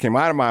thing that came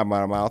out of my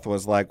mouth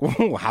was like,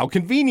 whoa, how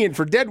convenient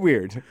for Dead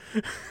Weird.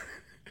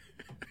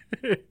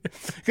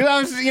 Because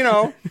I was, you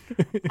know,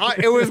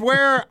 it was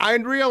where I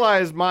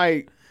realized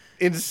my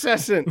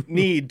incessant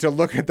need to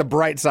look at the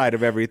bright side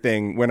of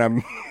everything when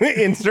I'm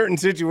in certain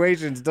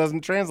situations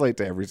doesn't translate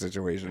to every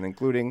situation,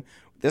 including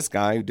this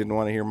guy who didn't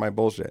want to hear my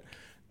bullshit.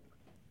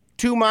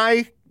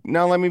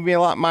 Now let me be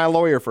my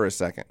lawyer for a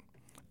second.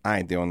 I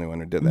ain't the only one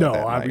who did that. No,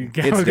 that I night.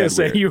 was It's gonna dead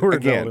say weird. you were the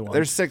Again, only one.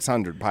 There's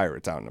 600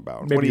 pirates out and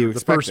about. Maybe What are you the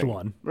expecting? first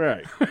one,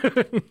 Right.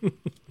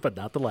 but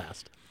not the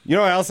last. You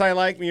know what else I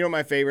like? You know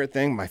my favorite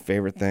thing? My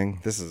favorite thing.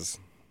 This is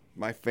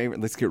my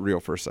favorite. Let's get real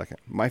for a second.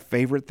 My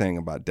favorite thing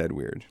about Dead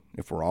Weird,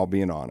 if we're all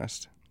being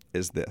honest,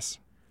 is this.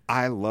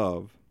 I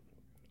love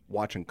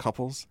watching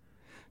couples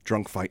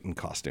drunk fight in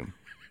costume.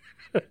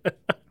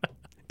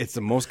 It's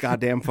the most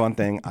goddamn fun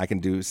thing I can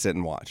do, sit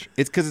and watch.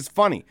 It's because it's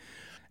funny.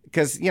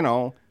 Because, you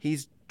know,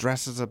 he's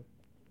dressed as a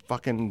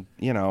fucking,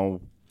 you know,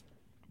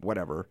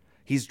 whatever.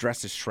 He's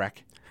dressed as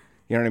Shrek.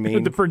 You know what I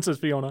mean? The Princess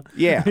Fiona.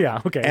 Yeah.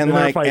 Yeah, okay. And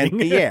they're like, fighting.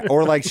 yeah,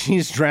 or like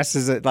she's dressed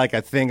as like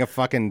a thing of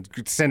fucking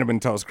Cinnamon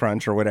Toast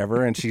Crunch or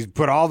whatever, and she's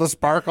put all the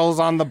sparkles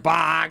on the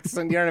box,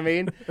 and you know what I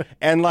mean?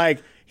 And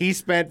like, he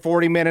spent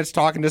 40 minutes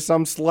talking to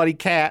some slutty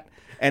cat,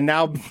 and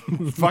now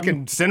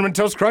fucking Cinnamon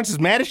Toast Crunch is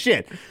mad as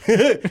shit.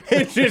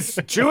 It's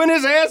just chewing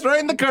his ass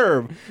right in the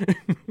curb.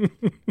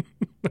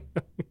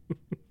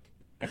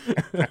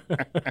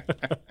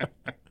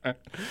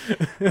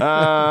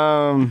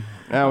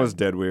 That was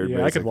dead weird. Yeah,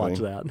 basically. I could watch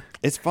that.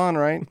 It's fun,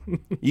 right?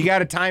 You got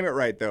to time it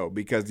right though,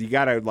 because you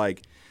got to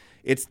like,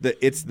 it's the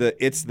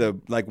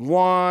like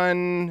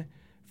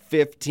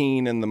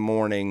 1:15 in the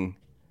morning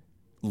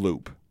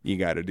loop you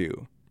got to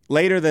do.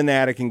 Later than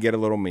that, it can get a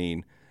little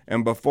mean.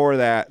 And before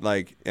that,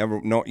 like,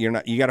 you're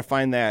not. You got to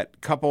find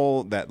that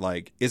couple that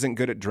like isn't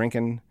good at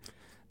drinking,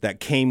 that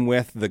came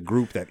with the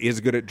group that is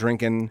good at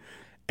drinking.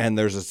 And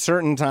there's a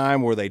certain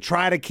time where they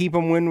try to keep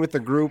them in with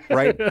the group,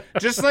 right?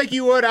 Just like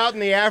you would out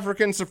in the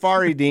African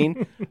safari,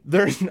 Dean.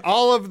 There's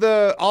all of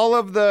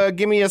the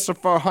give me a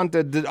safari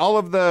hunted. All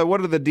of the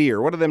what are the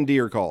deer? What are them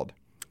deer called?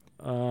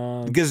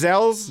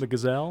 Gazelles. The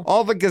gazelle.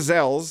 All the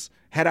gazelles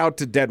head out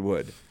to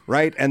Deadwood,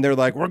 right? And they're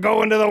like, we're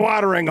going to the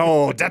watering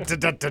hole. Da, da,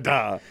 da, da,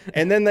 da.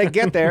 And then they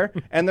get there,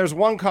 and there's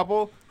one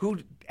couple who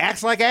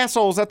acts like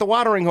assholes at the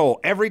watering hole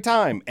every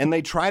time. And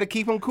they try to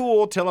keep them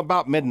cool till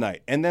about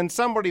midnight. And then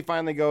somebody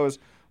finally goes,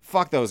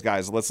 fuck those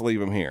guys, let's leave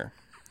them here.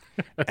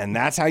 And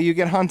that's how you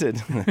get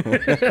hunted.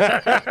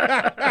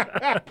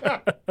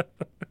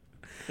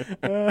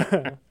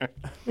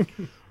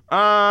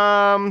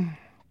 All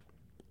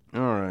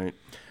right.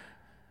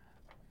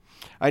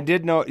 I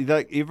did know.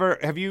 Like,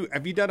 have you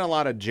done a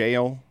lot of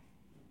jail?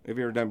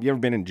 You ever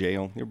been in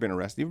jail? You ever been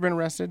arrested? You ever been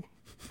arrested?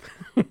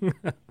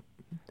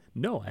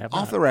 No, I have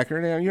Off not. the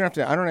record, you don't have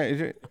to. I don't know.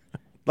 Is it,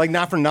 like,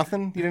 not for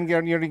nothing. You didn't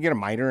get a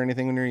miter or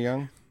anything when you were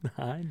young.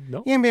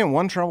 No. You ain't been in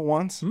one trouble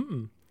once.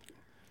 I'm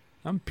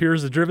pure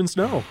as the driven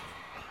snow.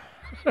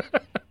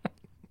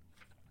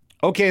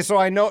 Okay, so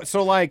I know.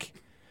 So like,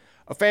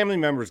 a family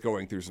member's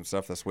going through some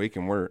stuff this week,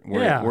 and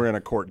we're in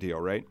a court deal,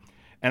 right?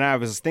 And I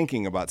was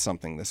thinking about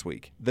something this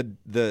week. The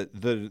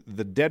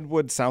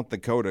Deadwood, South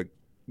Dakota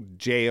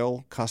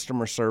jail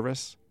customer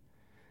service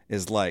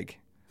is like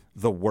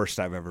the worst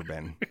I've ever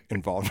been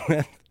involved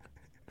with.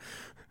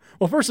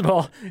 Well, first of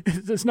all,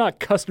 it's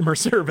not customer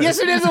service. Yes,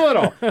 it is a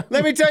little.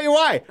 Let me tell you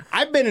why.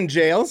 I've been in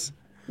jails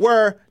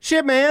where,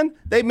 shit, man,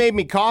 they made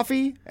me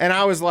coffee, and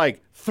I was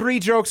like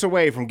 3 jokes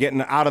away from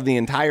getting out of the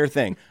entire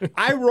thing.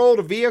 I rolled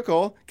a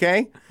vehicle,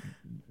 okay?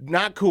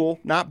 Not cool,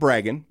 not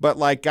bragging, but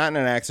like got in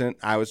an accident.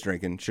 I was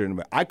drinking, shouldn't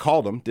have been. I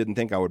called them, didn't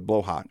think I would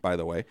blow hot, by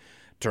the way.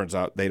 Turns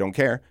out they don't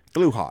care.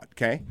 Blew hot,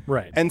 okay?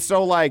 Right. And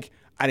so, like,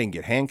 I didn't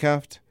get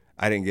handcuffed.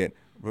 I'm going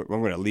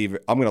to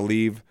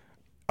leave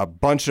a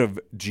bunch of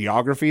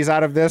geographies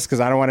out of this because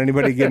I don't want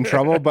anybody to get in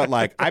trouble. But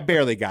like, I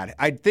barely got it.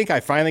 I think I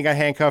finally got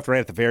handcuffed right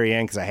at the very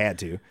end because I had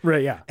to.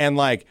 Right, yeah. And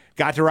like,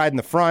 got to ride in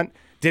the front.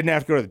 Didn't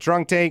have to go to the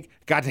trunk take.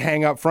 Got to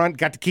hang up front.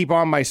 Got to keep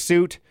on my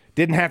suit.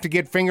 Didn't have to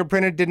get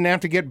fingerprinted. Didn't have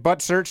to get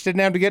butt searched.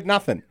 Didn't have to get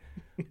nothing.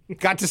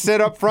 Got to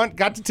sit up front.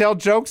 Got to tell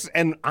jokes.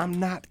 And I'm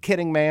not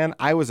kidding, man.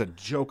 I was a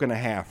joke and a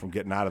half from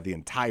getting out of the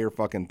entire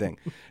fucking thing.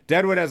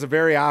 Deadwood has a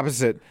very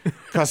opposite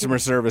customer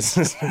service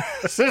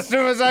system,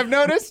 as I've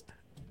noticed.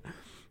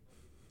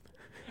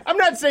 I'm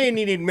not saying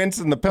you need mints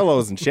in the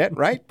pillows and shit,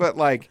 right? But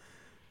like,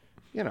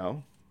 you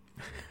know.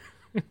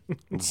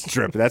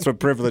 Strip. That's what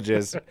privilege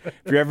is.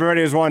 For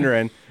everybody who's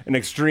wondering, an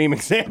extreme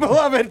example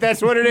of it,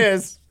 that's what it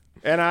is.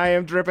 And I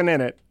am dripping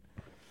in it.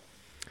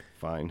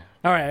 Fine.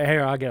 All right,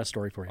 here, I'll get a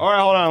story for you. All right,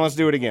 hold on. Let's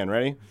do it again.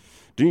 Ready?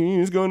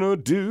 Dean's gonna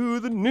do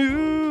the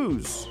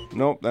news.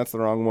 Nope, that's the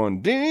wrong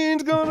one.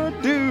 Dean's gonna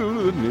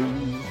do the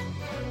news.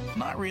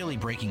 Not really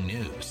breaking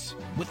news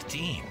with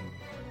Dean.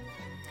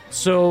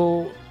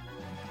 So,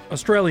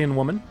 Australian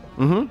woman.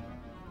 Mm-hmm.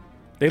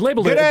 They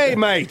labeled it. G'day,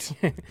 mate.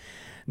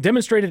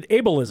 Demonstrated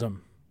ableism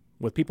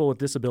with people with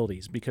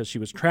disabilities because she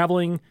was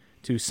traveling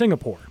to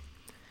Singapore.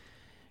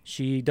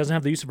 She doesn't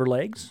have the use of her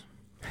legs.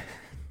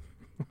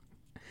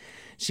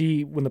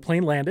 When the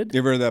plane landed... You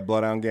ever heard that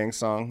Bloodhound Gang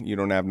song? You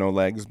don't have no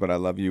legs, but I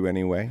love you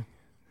anyway.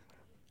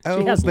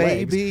 She has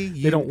baby,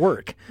 legs. They don't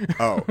work.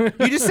 Oh.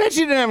 You just said she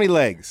didn't have any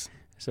legs.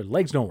 I said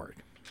legs don't work.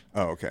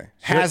 Oh, okay.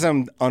 Has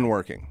them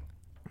unworking.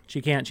 She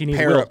can't. She needs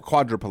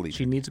quadriplegic.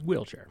 She needs a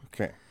wheelchair.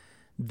 Okay.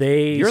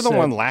 You're the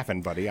one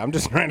laughing, buddy. I'm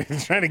just trying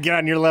to get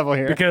on your level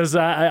here. Because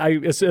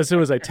as soon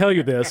as I tell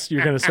you this,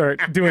 you're going to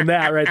start doing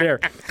that right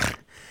there.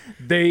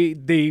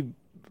 They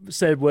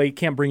said, well, you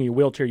can't bring you a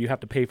wheelchair. You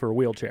have to pay for a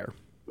wheelchair.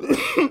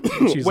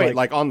 She's Wait,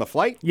 like on the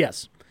flight?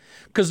 Yes.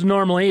 Because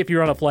normally, if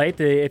you're on a flight,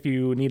 if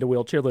you need a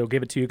wheelchair, they'll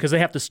give it to you because they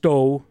have to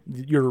stow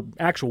your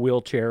actual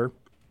wheelchair.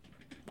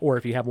 Or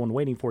if you have one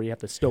waiting for you, you have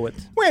to stow it.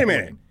 Wait a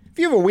minute. If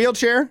you have a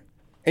wheelchair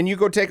and you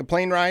go take a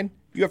plane ride,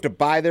 you have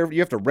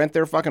to rent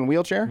their fucking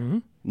wheelchair? Mm-hmm.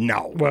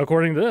 No. Well,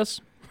 according to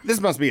this. This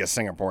must be a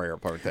Singapore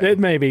airport thing. It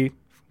may be.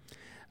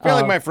 I feel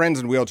like my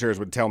friends in wheelchairs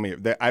would tell me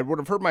that I would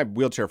have heard my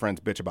wheelchair friends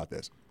bitch about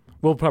this.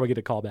 We'll probably get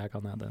a call back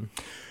on that then.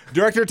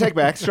 Director of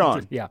Takebacks,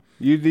 Sean. Yeah.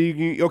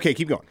 You okay,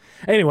 keep going.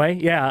 Anyway,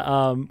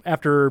 yeah,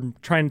 after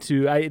trying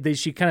to,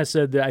 she kind of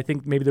said that I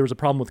think maybe there was a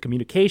problem with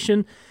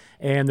communication,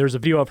 and there's a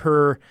view of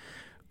her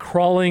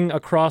crawling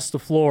across the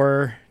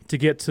floor to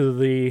get to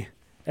the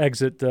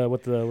exit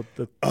with the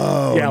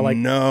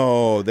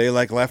no, they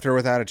left her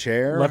without a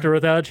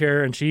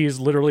chair. And she's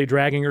literally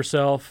dragging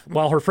herself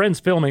while her friend's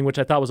filming, which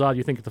I thought was odd.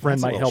 You think the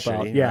friend might help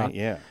out? Yeah, right?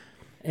 Yeah.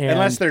 And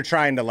unless they're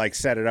trying to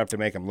set it up to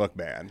make them look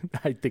bad.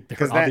 I think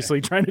they're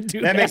obviously trying to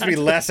do that. That makes me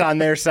less on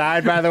their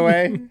side, by the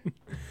way.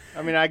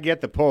 I mean, I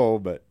get the pull,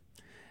 but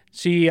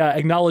she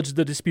acknowledged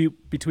the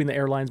dispute between the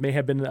airlines may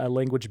have been a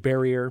language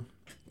barrier,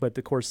 but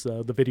of course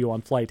the video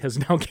on flight has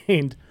now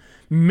gained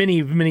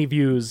many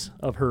views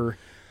of her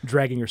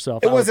dragging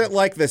herself out. Was it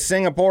like the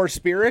Singapore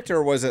Spirit,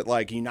 or was it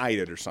like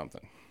United or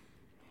something?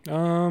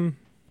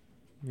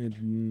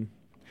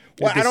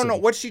 Well, I don't know.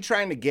 What's she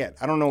trying to get?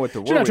 I don't know what the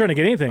word. She's not trying to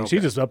get anything. Okay.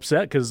 She's just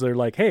upset because they're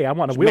like, "Hey, I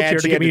want a wheelchair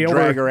to get me over."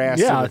 Drag her ass.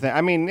 Yeah, I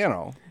mean, you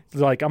know,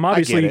 like I'm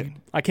obviously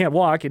I can't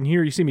walk, and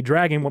here you see me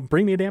dragging. Well,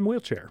 bring me a damn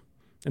wheelchair,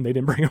 and they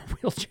didn't bring a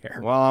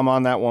wheelchair. Well, I'm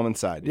on that woman's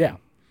side. Yeah.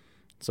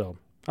 So,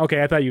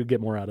 okay, I thought you'd get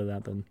more out of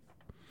that then.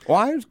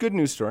 Well, it was a good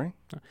news story.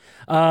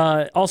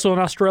 Also in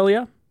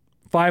Australia,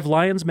 5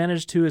 lions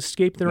managed to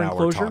escape their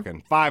enclosure. Now we're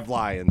talking. 5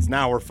 lions.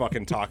 Now we're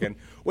fucking talking.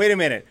 Wait a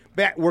minute.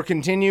 We're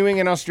continuing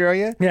in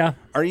Australia? Yeah.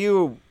 Are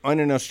you in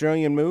an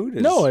Australian mood?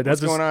 No, it what's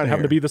going on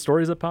happened to be the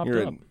stories that popped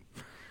up.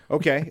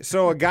 Okay,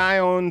 so a guy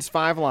owns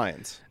 5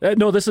 lions.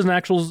 No, this is an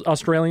actual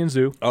Australian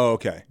zoo. Oh,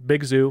 okay.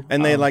 Big zoo.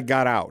 And they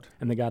got out.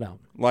 And they got out.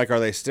 Are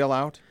they still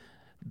out?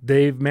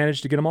 They've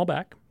managed to get them all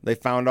back. They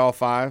found all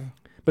 5?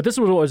 But this is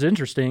what was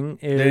interesting.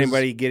 Did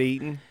anybody get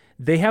eaten?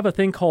 They have a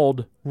thing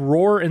called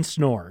roar and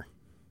snore.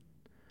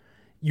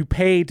 You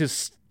pay to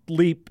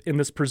sleep in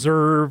this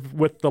preserve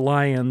with the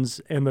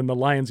lions, and then the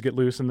lions get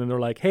loose, and then they're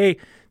like, "Hey,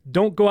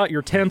 don't go out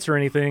your tents or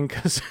anything,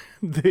 because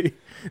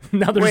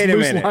now there's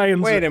loose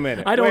lions." Wait a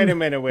minute.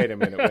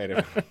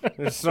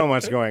 There's so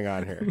much going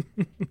on here.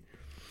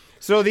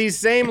 So these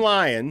same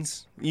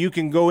lions, you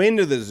can go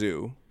into the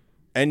zoo,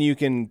 and you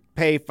can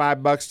pay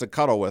 $5 to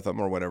cuddle with them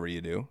or whatever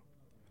you do.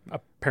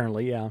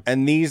 Apparently, yeah.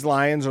 And these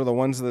lions are the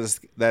ones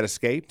that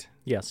escaped?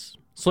 Yes.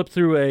 Slipped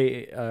through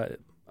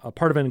a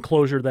part of an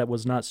enclosure that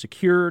was not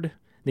secured.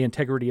 The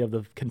integrity of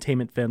the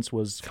containment fence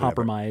was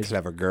compromised.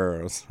 Clever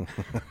girls.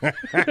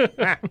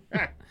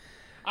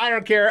 I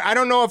don't care. I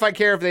don't know if I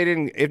care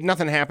if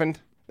nothing happened.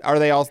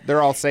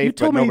 They're all safe,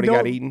 but nobody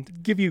got eaten?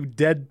 Give you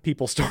dead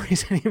people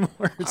stories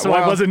anymore. So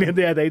I wasn't in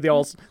there. They were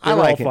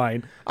all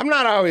fine. I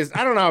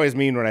don't always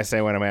mean what I say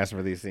when I'm asking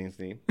for these things,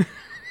 Steve.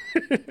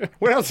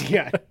 What else you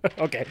got?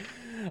 Okay.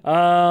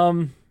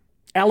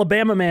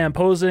 Alabama man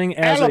posing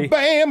as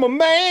Alabama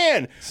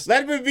man.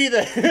 That would be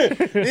the.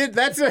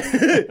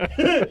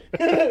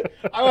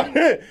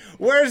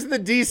 Where's the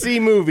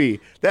DC movie?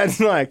 That's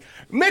like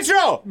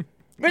Mitchell,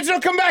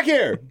 come back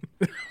here.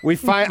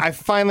 I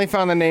finally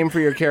found the name for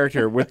your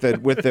character with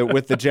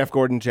the Jeff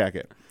Gordon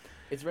jacket.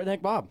 It's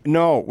Redneck Bob.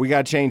 No, we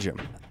gotta change him.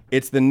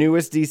 It's the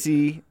newest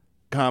DC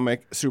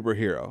comic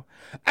superhero.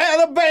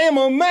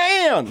 Alabama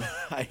man.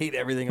 I hate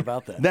everything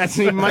about that. That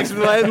makes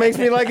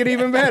me like it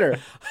even better.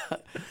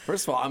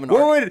 First of all, I'm an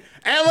What would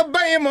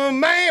Alabama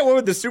man? What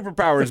would the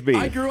superpowers be?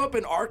 I grew up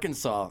in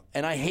Arkansas,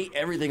 and I hate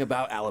everything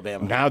about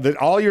Alabama. Now that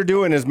all you're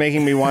doing is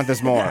making me want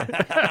this more.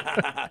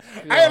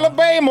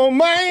 Alabama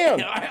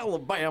man.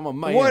 Alabama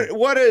man.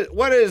 What is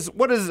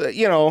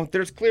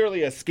there's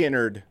clearly a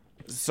Skinnerd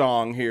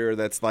song here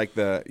that's like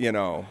the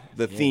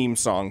theme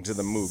song to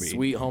the movie.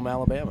 Sweet Home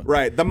Alabama.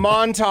 Right. The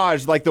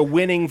montage, like the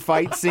winning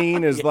fight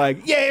scene is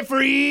like, yeah,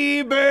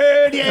 free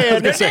bird,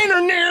 yeah. old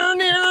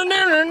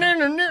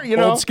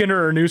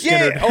Skinner or new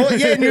Skinner.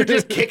 Yeah, and you're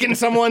just kicking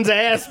someone's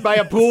ass by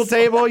a pool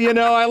table,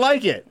 I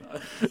like it.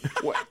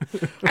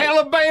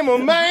 Alabama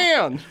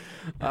man.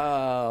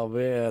 Oh,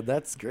 man,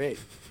 that's great.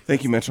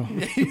 Thank you, Mitchell.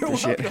 You're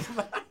Appreciate welcome.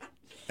 it.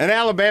 An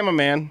Alabama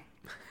man.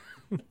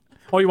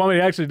 Oh, you want me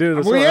to actually do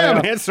this? Well, yeah,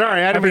 man.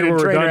 Sorry, I didn't mean to we're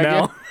trade done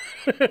now.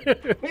 We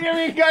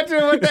haven't even got to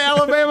what the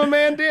Alabama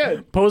man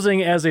did.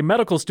 Posing as a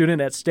medical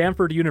student at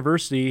Stanford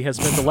University has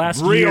been the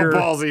last Real year.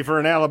 ballsy for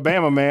an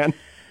Alabama man.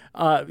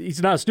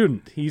 He's not a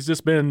student. He's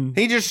just been.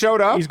 He just showed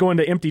up. He's going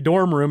to empty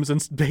dorm rooms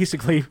and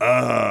basically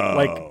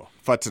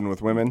futzing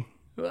with women.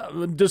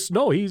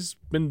 He's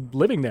been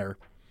living there.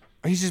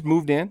 He's just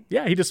moved in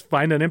Yeah, he just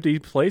find an empty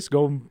place,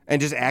 go. and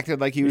just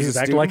acted like he was He's a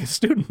acting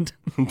student.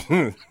 like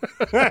a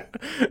student,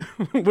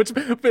 which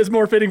is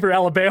more fitting for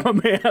Alabama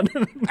man.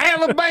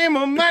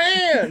 Alabama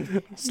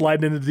man.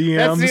 Sliding into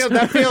DMs.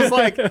 That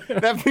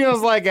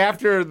feels like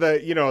after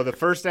the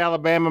first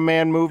Alabama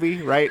man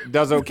movie, right?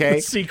 Does okay,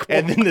 The sequel.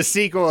 and then the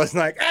sequel is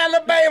like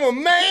Alabama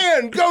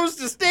man goes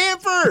to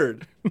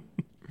Stanford.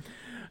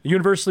 The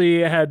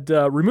university had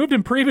removed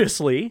him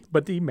previously,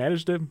 but he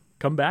managed to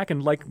come back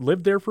and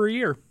lived there for a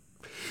year.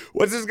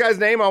 What's this guy's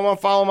name? I want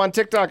to follow him on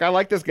TikTok. I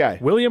like this guy.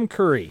 William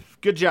Curry.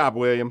 Good job,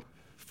 William.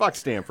 Fuck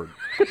Stanford.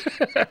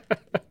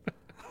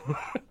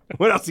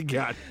 What else you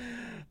got?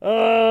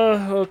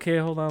 Okay,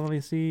 hold on. Let me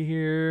see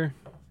here.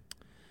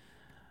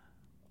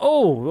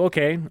 Oh,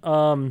 okay.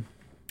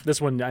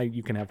 This one,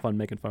 you can have fun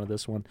making fun of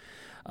this one.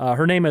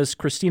 Her name is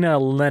Christina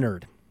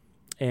Leonard,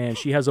 and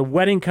she has a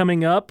wedding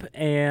coming up,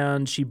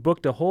 and she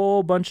booked a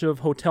whole bunch of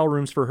hotel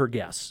rooms for her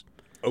guests.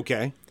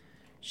 Okay.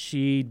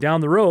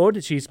 Down the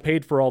road, she's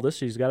paid for all this.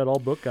 She's got it all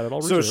booked, got it all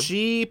reserved. So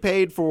she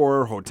paid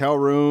for hotel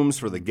rooms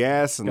for the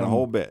guests and the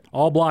whole bit.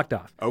 All blocked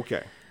off.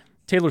 Okay.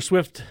 Taylor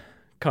Swift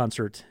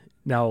concert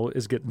now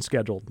is getting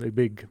scheduled, a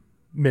big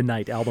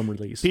midnight album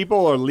release.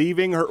 People are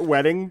leaving her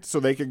wedding so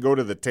they could go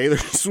to the Taylor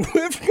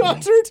Swift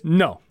concert?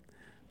 No.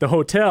 The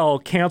hotel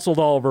canceled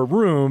all of her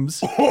rooms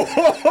so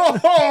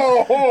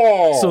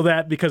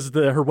that because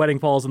her wedding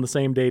falls on the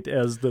same date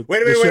as the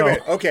show. Wait.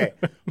 Okay.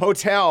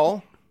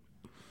 Hotel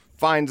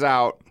finds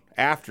out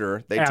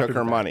after they took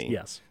her money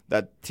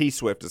that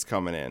T-Swift is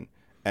coming in,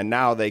 and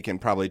now they can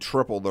probably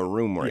triple their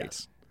room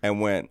rates.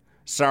 And went,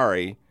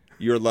 sorry,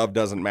 your love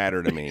doesn't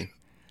matter to me.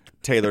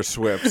 Taylor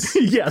Swift's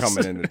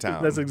coming into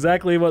town. That's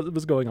exactly what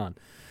was going on.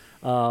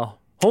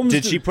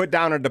 Did she put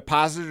down a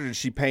deposit or did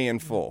she pay in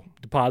full?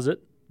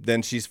 Deposit.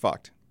 Then she's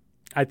fucked.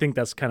 I think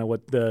that's kind of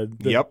what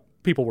the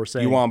people were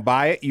saying. You want to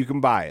buy it? You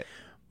can buy it.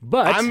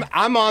 But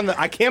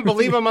I can't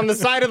believe I'm on the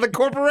side of the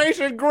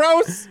corporation.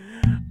 Gross.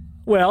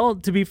 Well,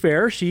 to be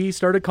fair, she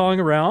started calling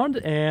around,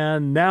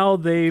 and now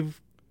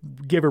they've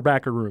give her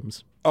back her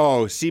rooms.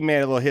 Oh, she made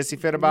a little hissy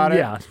fit about it?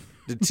 Yeah.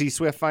 Did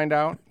T-Swift find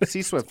out?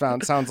 T-Swift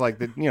sounds like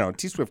that.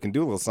 T-Swift can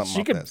do a little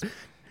something this.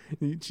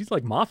 She's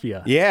like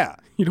mafia. Yeah.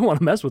 You don't want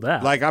to mess with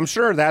that. Like, I'm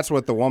sure that's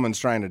what the woman's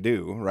trying to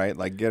do, right?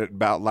 Like, get it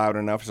about loud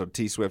enough so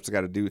T-Swift's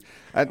got to do,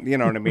 you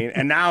know what I mean?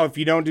 And now if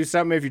you don't do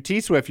something, if you're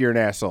T-Swift, you're an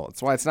asshole.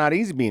 That's why it's not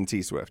easy being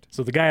T-Swift.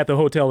 So the guy at the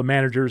hotel, the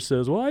manager,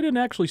 says, well, I didn't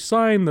actually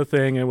sign the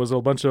thing. It was a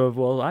bunch of,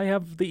 well, I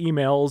have the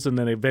emails. And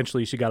then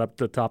eventually she got up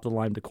to the top of the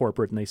line to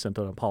corporate, and they sent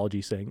an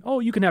apology saying, oh,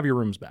 you can have your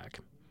rooms back.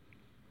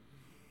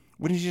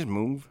 Wouldn't you just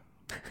move?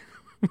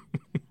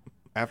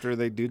 After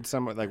they did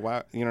something, like,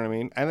 wow, you know what I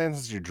mean? And then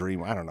it's your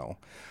dream. I don't know.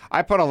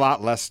 I put a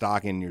lot less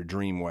stock in your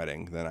dream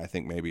wedding than I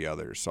think maybe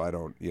others. So I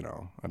don't,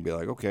 I'd be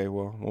like, okay,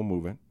 well, we'll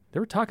move it.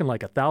 They were talking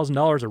like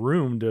 $1,000 a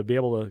room to be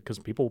able to, because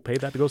people pay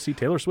that to go see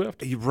Taylor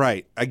Swift.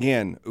 Right.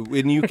 Again,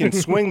 when you can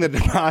swing the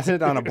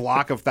deposit on a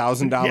block of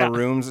 $1,000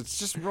 rooms, it's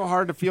just real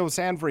hard to feel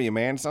sad for you,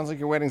 man. It sounds like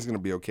your wedding's going to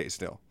be okay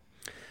still.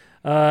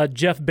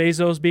 Jeff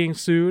Bezos being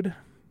sued.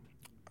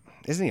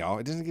 Isn't he?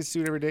 Doesn't he get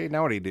sued every day?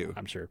 Now what do he do?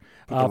 I'm sure.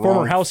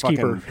 Former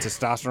housekeeper.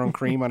 Testosterone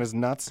cream on his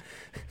nuts.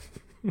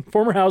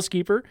 Former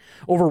housekeeper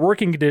over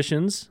working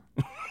conditions.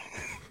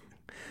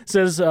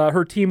 Says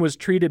her team was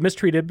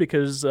mistreated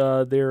because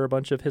they're a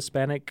bunch of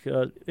Hispanic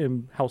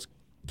in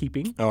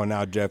housekeeping. Oh,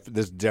 now Jeff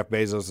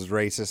Bezos is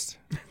racist.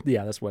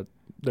 Yeah, that's what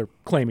they're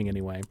claiming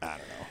anyway. I don't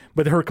know.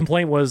 But her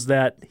complaint was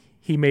that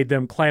he made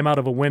them climb out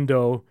of a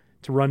window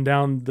to run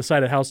down the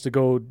side of the house to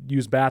go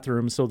use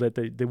bathrooms so that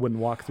they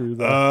wouldn't walk through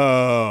the...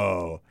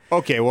 Oh.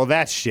 Okay, well,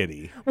 that's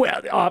shitty.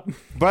 Well,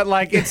 But,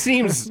 like, it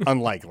seems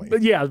unlikely.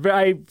 yeah,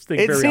 I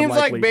think It very seems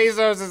unlikely. like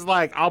Bezos is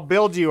like, I'll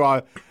build you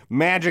a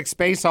magic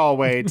space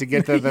hallway to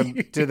get to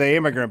the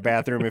immigrant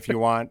bathroom if you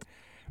want.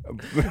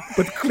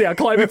 Yeah,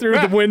 climbing through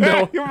the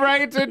window.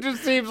 Right? It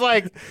just seems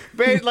like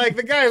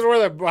the guy's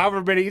worth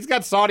however many. He's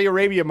got Saudi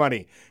Arabia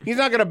money. He's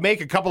not going to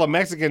make a couple of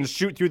Mexicans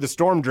shoot through the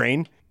storm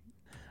drain.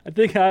 I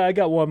think I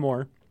got one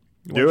more.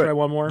 You wanna try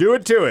one more? Do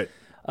it to it.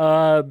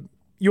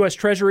 U.S.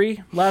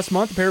 Treasury last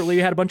month apparently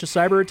had a bunch of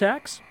cyber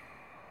attacks.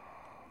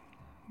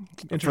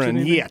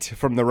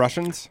 From the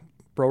Russians.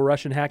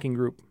 Pro-Russian hacking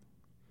group.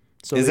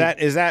 So Is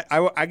that?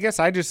 I guess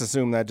I just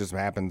assume that just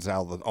happens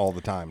all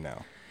the time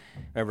now.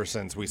 Ever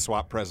since we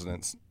swapped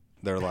presidents,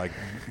 they're like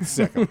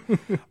sick.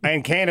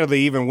 And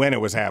candidly, even when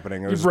it was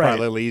happening, it was Right. probably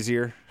a little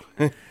easier.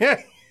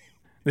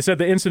 They said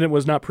the incident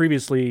was not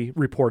previously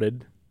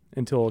reported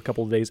until a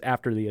couple of days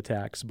after the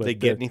attacks. But They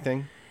get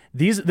anything?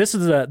 This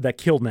is the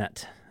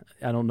KillNet.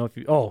 I don't know if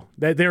you... Oh,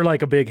 they're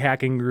like a big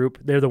hacking group.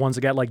 They're the ones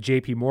that got like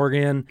J.P.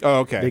 Morgan. Oh,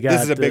 okay. They got,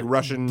 This is a big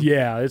Russian.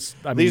 Yeah,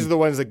 These are the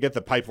ones that get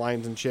the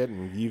pipelines and shit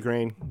in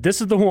Ukraine.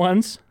 This is the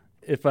ones,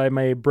 if I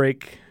may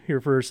break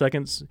here for a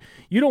second.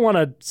 You don't want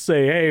to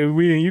say, hey,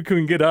 you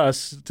couldn't get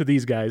us to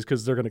these guys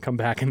because they're going to come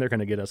back and they're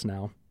going to get us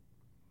now.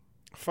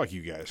 Fuck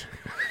you guys.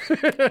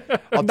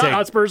 Not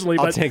us personally,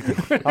 I'll but take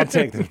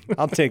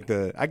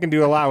the. I can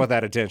do a lot with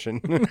that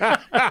attention. Come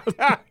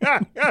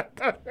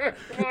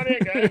on in,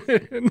 guys.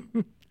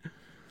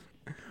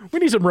 we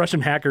need some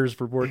Russian hackers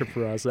for working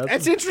for us.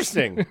 That's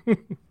interesting.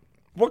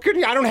 What could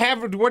you? I don't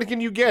have. What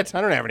can you get?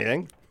 I don't have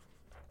anything.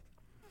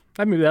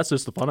 I mean, that's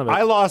just the fun of it.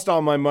 I lost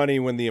all my money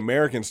when the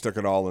Americans took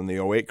it all in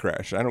the '08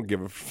 crash. I don't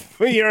give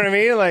a. You know what I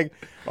mean? Like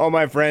all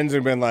my friends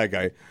have been like,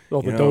 the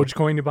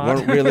Dogecoin you bought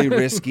weren't really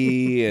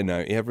risky, and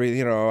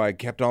I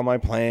kept all my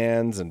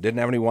plans and didn't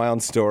have any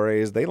wild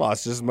stories. They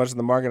lost just as much of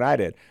the market I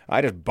did.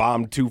 I just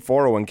bombed 2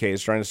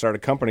 401ks trying to start a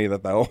company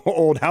that the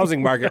old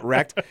housing market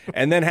wrecked,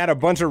 and then had a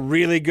bunch of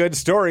really good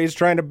stories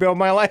trying to build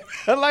my life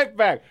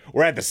back.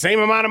 We're at the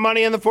same amount of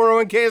money in the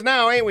 401ks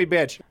now, ain't we,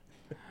 bitch?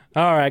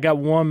 All right, I got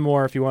one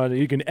more if you want.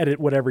 You can edit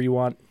whatever you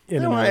want. I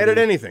don't want to edit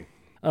anything.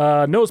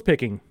 Nose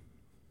picking.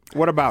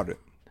 What about it?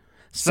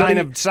 Sign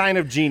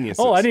of genius.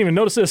 Oh, I didn't even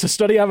notice this. A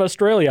study out of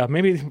Australia.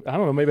 Maybe, I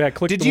don't know, maybe I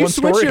clicked Did the you one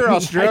switch story. your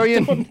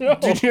Australian? I don't know.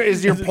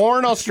 Is your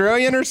porn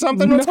Australian or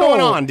something? What's No. going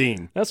on,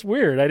 Dean? That's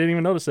weird. I didn't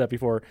even notice that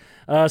before.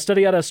 A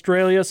study out of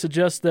Australia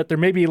suggests that there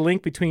may be a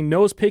link between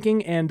nose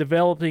picking and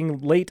developing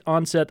late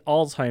onset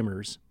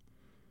Alzheimer's.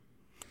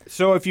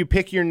 So if you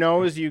pick your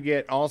nose, you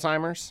get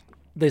Alzheimer's?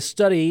 The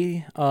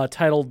study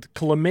titled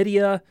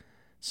Chlamydia,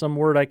 some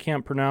word I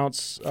can't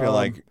pronounce. I feel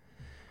like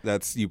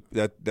that's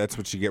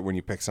what you get when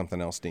you pick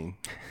something else, Dean.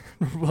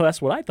 Well,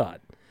 that's what I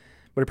thought.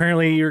 But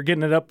apparently you're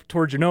getting it up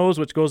towards your nose,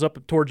 which goes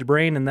up towards your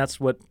brain, and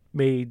that's what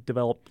may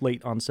develop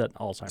late onset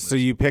Alzheimer's. So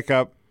you pick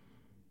up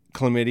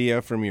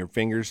chlamydia from your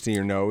fingers to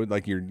your nose,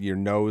 like your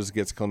nose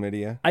gets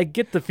chlamydia? I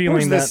get the feeling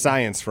Where's that this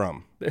science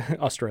from?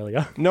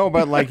 Australia. No,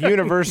 but like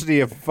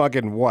University of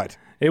fucking what?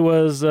 It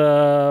was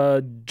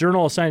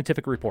Journal of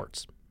Scientific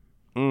Reports.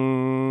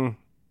 I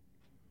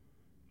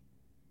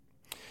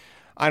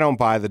don't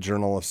buy the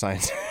Journal of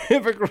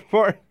Scientific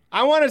Report.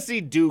 I want to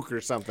see Duke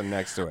or something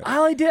next to it.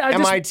 All I did,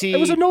 MIT, it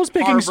was a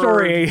nose-picking Harvard.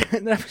 story.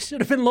 That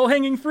should have been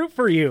low-hanging fruit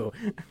for you.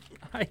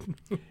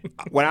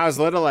 When I was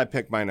little, I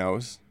picked my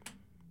nose.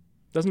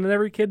 Doesn't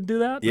every kid do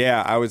that?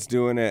 Yeah, I was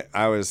doing it.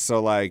 I was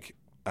so like,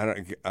 I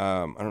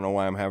don't know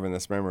why I'm having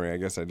this memory. I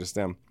guess I just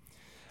am.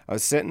 I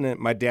was sitting at,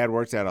 my dad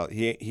worked at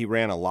he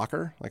ran a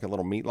locker, like a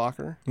little meat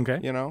locker. Okay.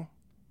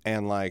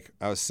 And like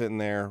I was sitting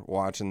there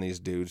watching these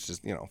dudes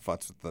just,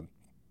 futz with the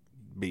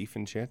beef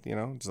and shit,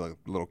 just like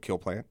a little kill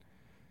plant.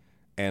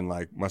 And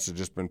like must have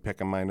just been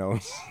picking my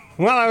nose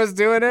while I was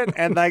doing it.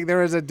 And like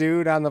there was a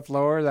dude on the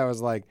floor that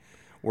was like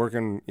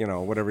working,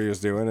 whatever he was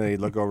doing, and he'd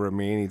look over at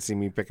me and he'd see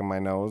me picking my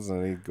nose,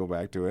 and he'd go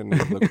back to it, and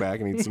he'd look back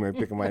and he'd see me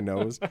picking my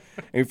nose. And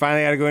he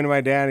finally had to go into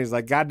my dad, and he's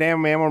like, "God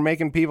damn, man, we're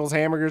making people's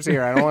hamburgers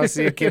here. I don't want to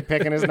see a kid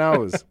picking his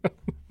nose."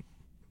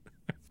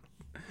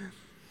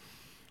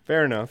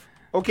 Fair enough.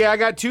 Okay, I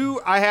got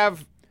two. I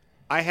have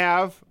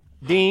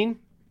Dean.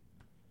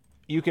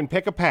 You can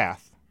pick a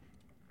path,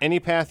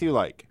 any path you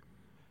like.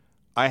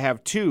 I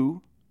have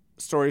 2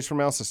 stories from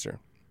Elsister.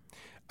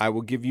 I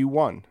will give you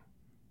one.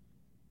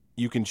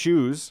 You can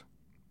choose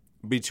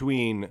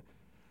between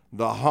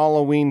the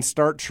Halloween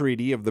start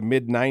treaty of the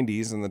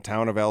mid-'90s in the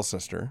town of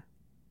Elsister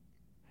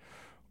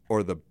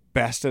or the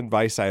best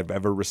advice I've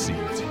ever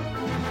received.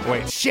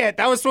 Wait, shit,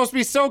 that was supposed to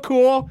be so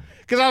cool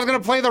because I was going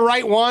to play the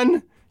right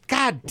one.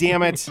 God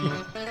damn it. Stories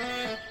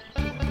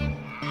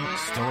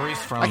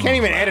from I can't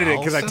even edit it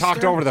because I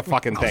talked over the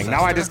fucking thing.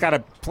 Now I just got to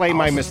play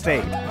my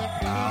mistake.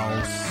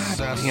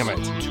 Damn it.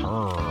 It's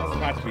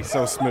about to be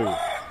so smooth.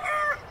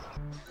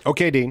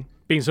 Okay, Dean.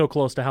 Being so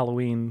close to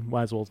Halloween,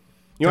 might as well.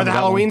 You want the tell me that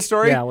Halloween one.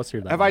 story? Yeah, let's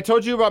hear that. Have I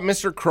told you about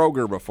Mr.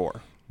 Kroger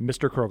before?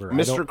 Mr. Kroger.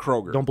 Mr.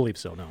 Kroger. Don't believe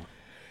so, no.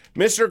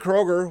 Mr.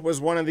 Kroger was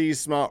one of these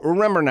small.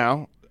 Remember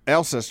now,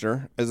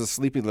 Alcester is a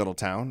sleepy little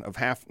town of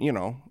half,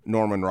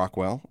 Norman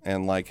Rockwell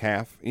and like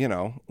half,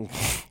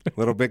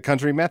 little bit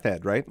country meth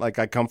head, right? Like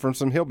I come from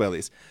some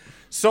hillbillies.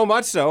 So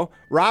much so,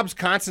 Rob's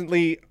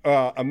constantly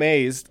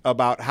amazed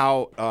about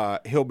how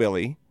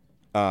hillbilly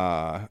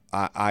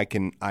I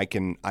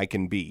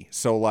can be.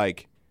 So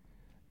like,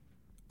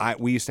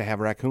 we used to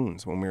have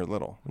raccoons when we were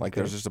little. Like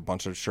there's just a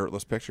bunch of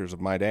shirtless pictures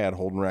of my dad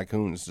holding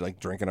raccoons, like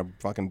drinking a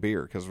fucking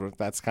beer because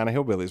that's kind of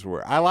hillbillies we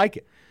were. I like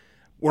it.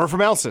 We're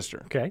from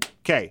Alcester. Okay.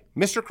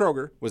 Mr.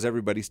 Kroger was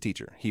everybody's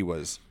teacher. He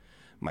was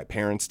my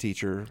parents'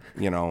 teacher,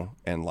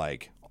 and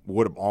like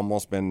would have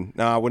almost been,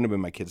 no, it wouldn't have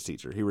been my kid's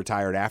teacher. He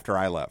retired after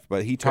I left,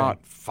 but he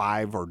taught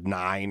 5 or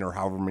 9 or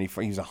however many.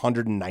 He was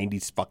 190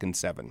 fucking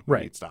 7.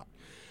 Right. He'd stop.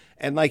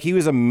 And like he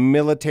was a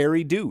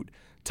military dude,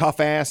 tough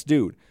ass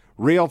dude.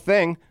 Real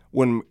thing.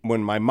 When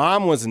my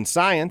mom was in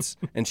science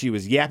and she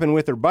was yapping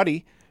with her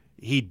buddy,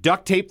 he'd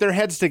duct tape their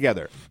heads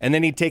together. And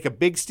then he'd take a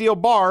big steel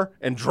bar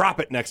and drop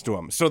it next to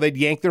them so they'd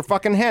yank their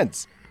fucking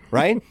heads,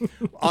 right?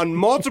 On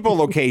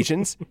multiple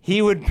occasions,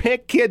 he would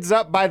pick kids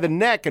up by the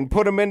neck and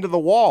put them into the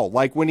wall.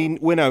 Like when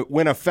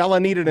a fella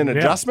needed an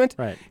adjustment,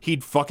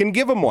 he'd fucking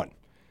give him one.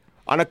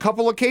 On a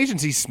couple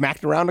occasions, he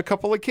smacked around a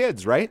couple of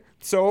kids, right?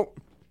 So,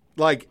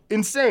 like,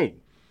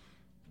 insane.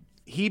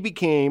 He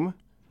became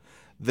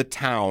the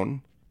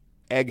town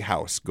egg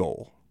house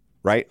goal,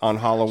 right, on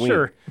Halloween.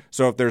 Sure.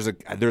 So if there's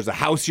a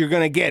house you're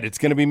gonna get, it's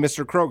gonna be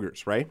Mr.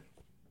 Kroger's, right?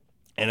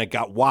 And it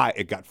got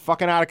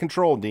fucking out of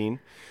control, Dean.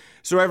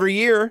 So every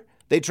year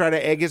they try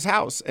to egg his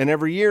house, and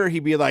every year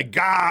he'd be like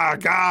gah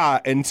gah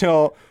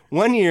until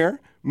one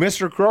year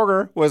Mr.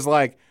 Kroger was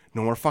like,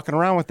 no more fucking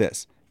around with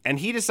this, and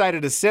he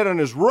decided to sit on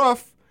his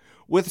roof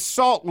with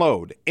salt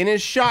load in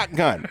his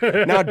shotgun.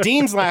 Now,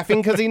 Dean's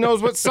laughing because he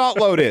knows what salt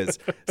load is.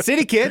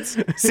 City kids,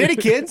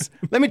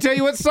 let me tell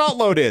you what salt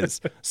load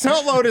is.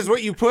 Salt load is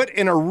what you put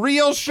in a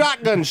real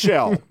shotgun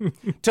shell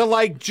to,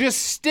 like,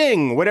 just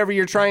sting whatever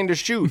you're trying to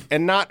shoot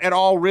and not at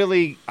all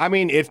really, I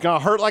mean, it's going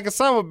to hurt like a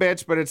son of a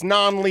bitch, but it's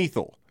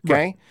non-lethal,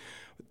 okay?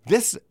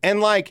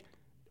 Right.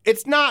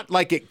 It's not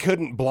like it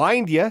couldn't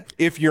blind you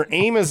if your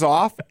aim is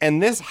off,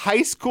 and this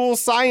high school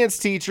science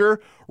teacher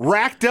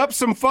racked up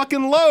some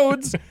fucking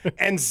loads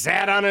and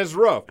sat on his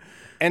roof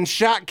and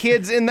shot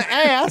kids in the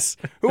ass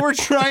who were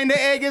trying to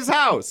egg his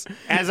house,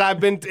 as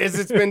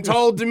it's been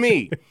told to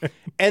me.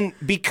 And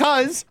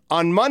because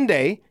on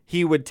Monday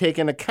he would take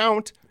an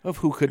account of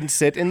who couldn't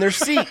sit in their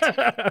seat.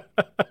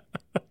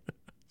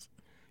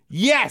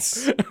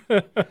 Yes.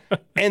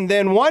 And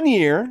then one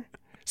year,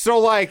 so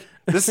like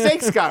the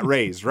stakes got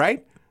raised,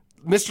 right?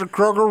 Mr.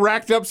 Kroger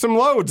racked up some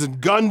loads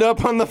and gunned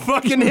up on the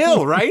fucking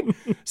hill, right?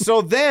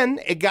 So then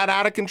it got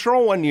out of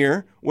control one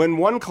year when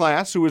one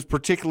class, who was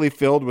particularly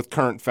filled with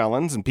current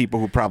felons and people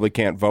who probably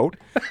can't vote,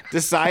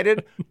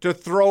 decided to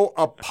throw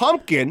a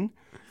pumpkin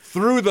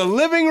through the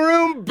living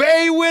room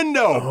bay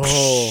window,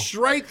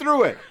 right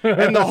through it.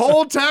 And the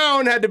whole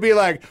town had to be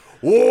like,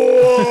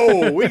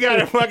 whoa, we got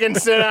to fucking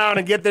sit down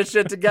and get this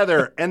shit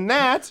together. And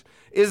that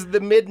is the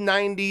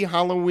mid-90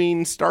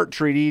 Halloween START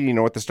Treaty. You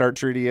know what the START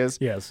Treaty is?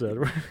 Yes.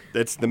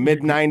 It's the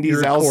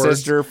mid-90s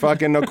Alcester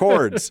fucking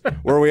Accords,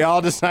 where we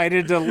all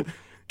decided to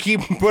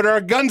put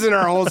our guns in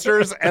our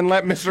holsters and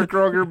let Mr.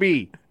 Kroger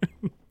be.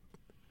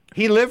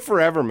 He lived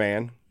forever,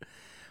 man.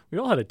 We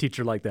all had a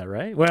teacher like that,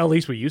 right? Well, at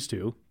least we used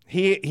to.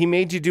 He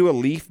made you do a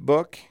leaf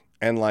book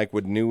and like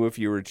would knew if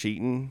you were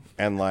cheating,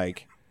 and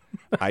like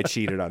I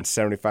cheated on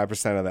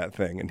 75% of that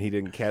thing, and he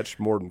didn't catch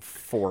more than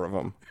 4 of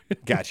them.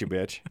 Got you,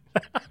 bitch.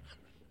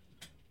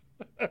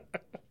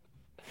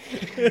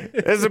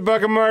 This is a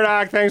Book of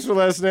Murdoch. Thanks for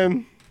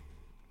listening.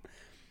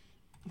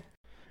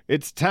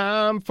 It's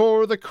time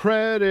for the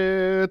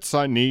credits.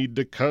 I need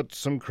to cut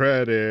some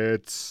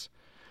credits.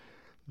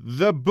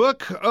 The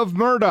Book of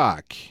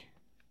Murdoch.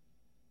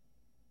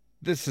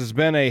 This has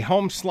been a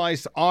Home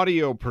Slice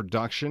audio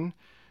production.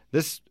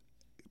 This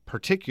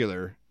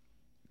particular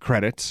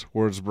credits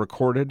was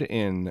recorded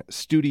in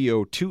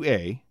Studio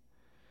 2A.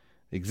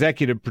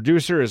 Executive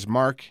producer is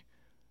Mark.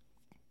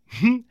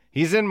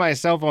 He's in my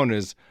cell phone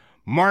as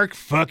Mark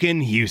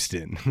fucking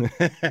Houston.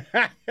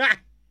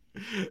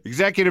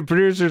 Executive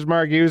producer is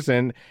Mark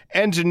Houston.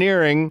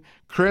 Engineering,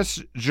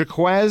 Chris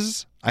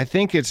Jaquez. I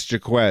think it's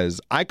Jaquez.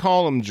 I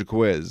call him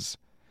Jaquiz.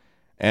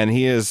 And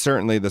he is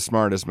certainly the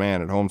smartest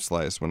man at Home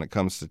Slice when it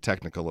comes to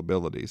technical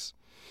abilities.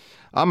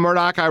 I'm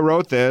Murdoch. I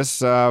wrote this.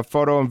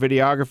 Photo and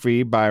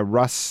videography by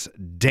Russ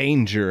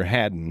Danger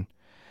Haddon.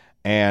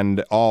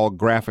 And all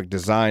graphic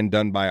design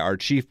done by our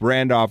chief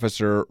brand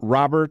officer,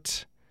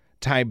 Robert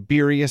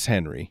Tiberius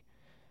Henry.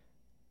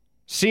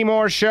 See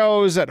more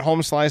shows at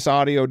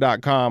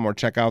homesliceaudio.com or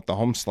check out the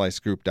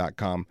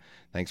homeslicegroup.com.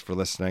 Thanks for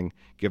listening.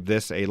 Give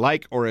this a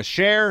like or a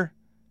share,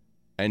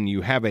 and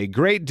you have a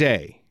great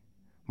day.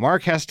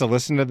 Mark has to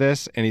listen to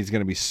this, and he's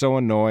going to be so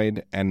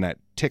annoyed, and that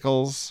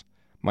tickles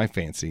my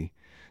fancy.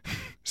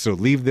 So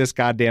leave this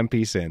goddamn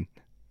piece in.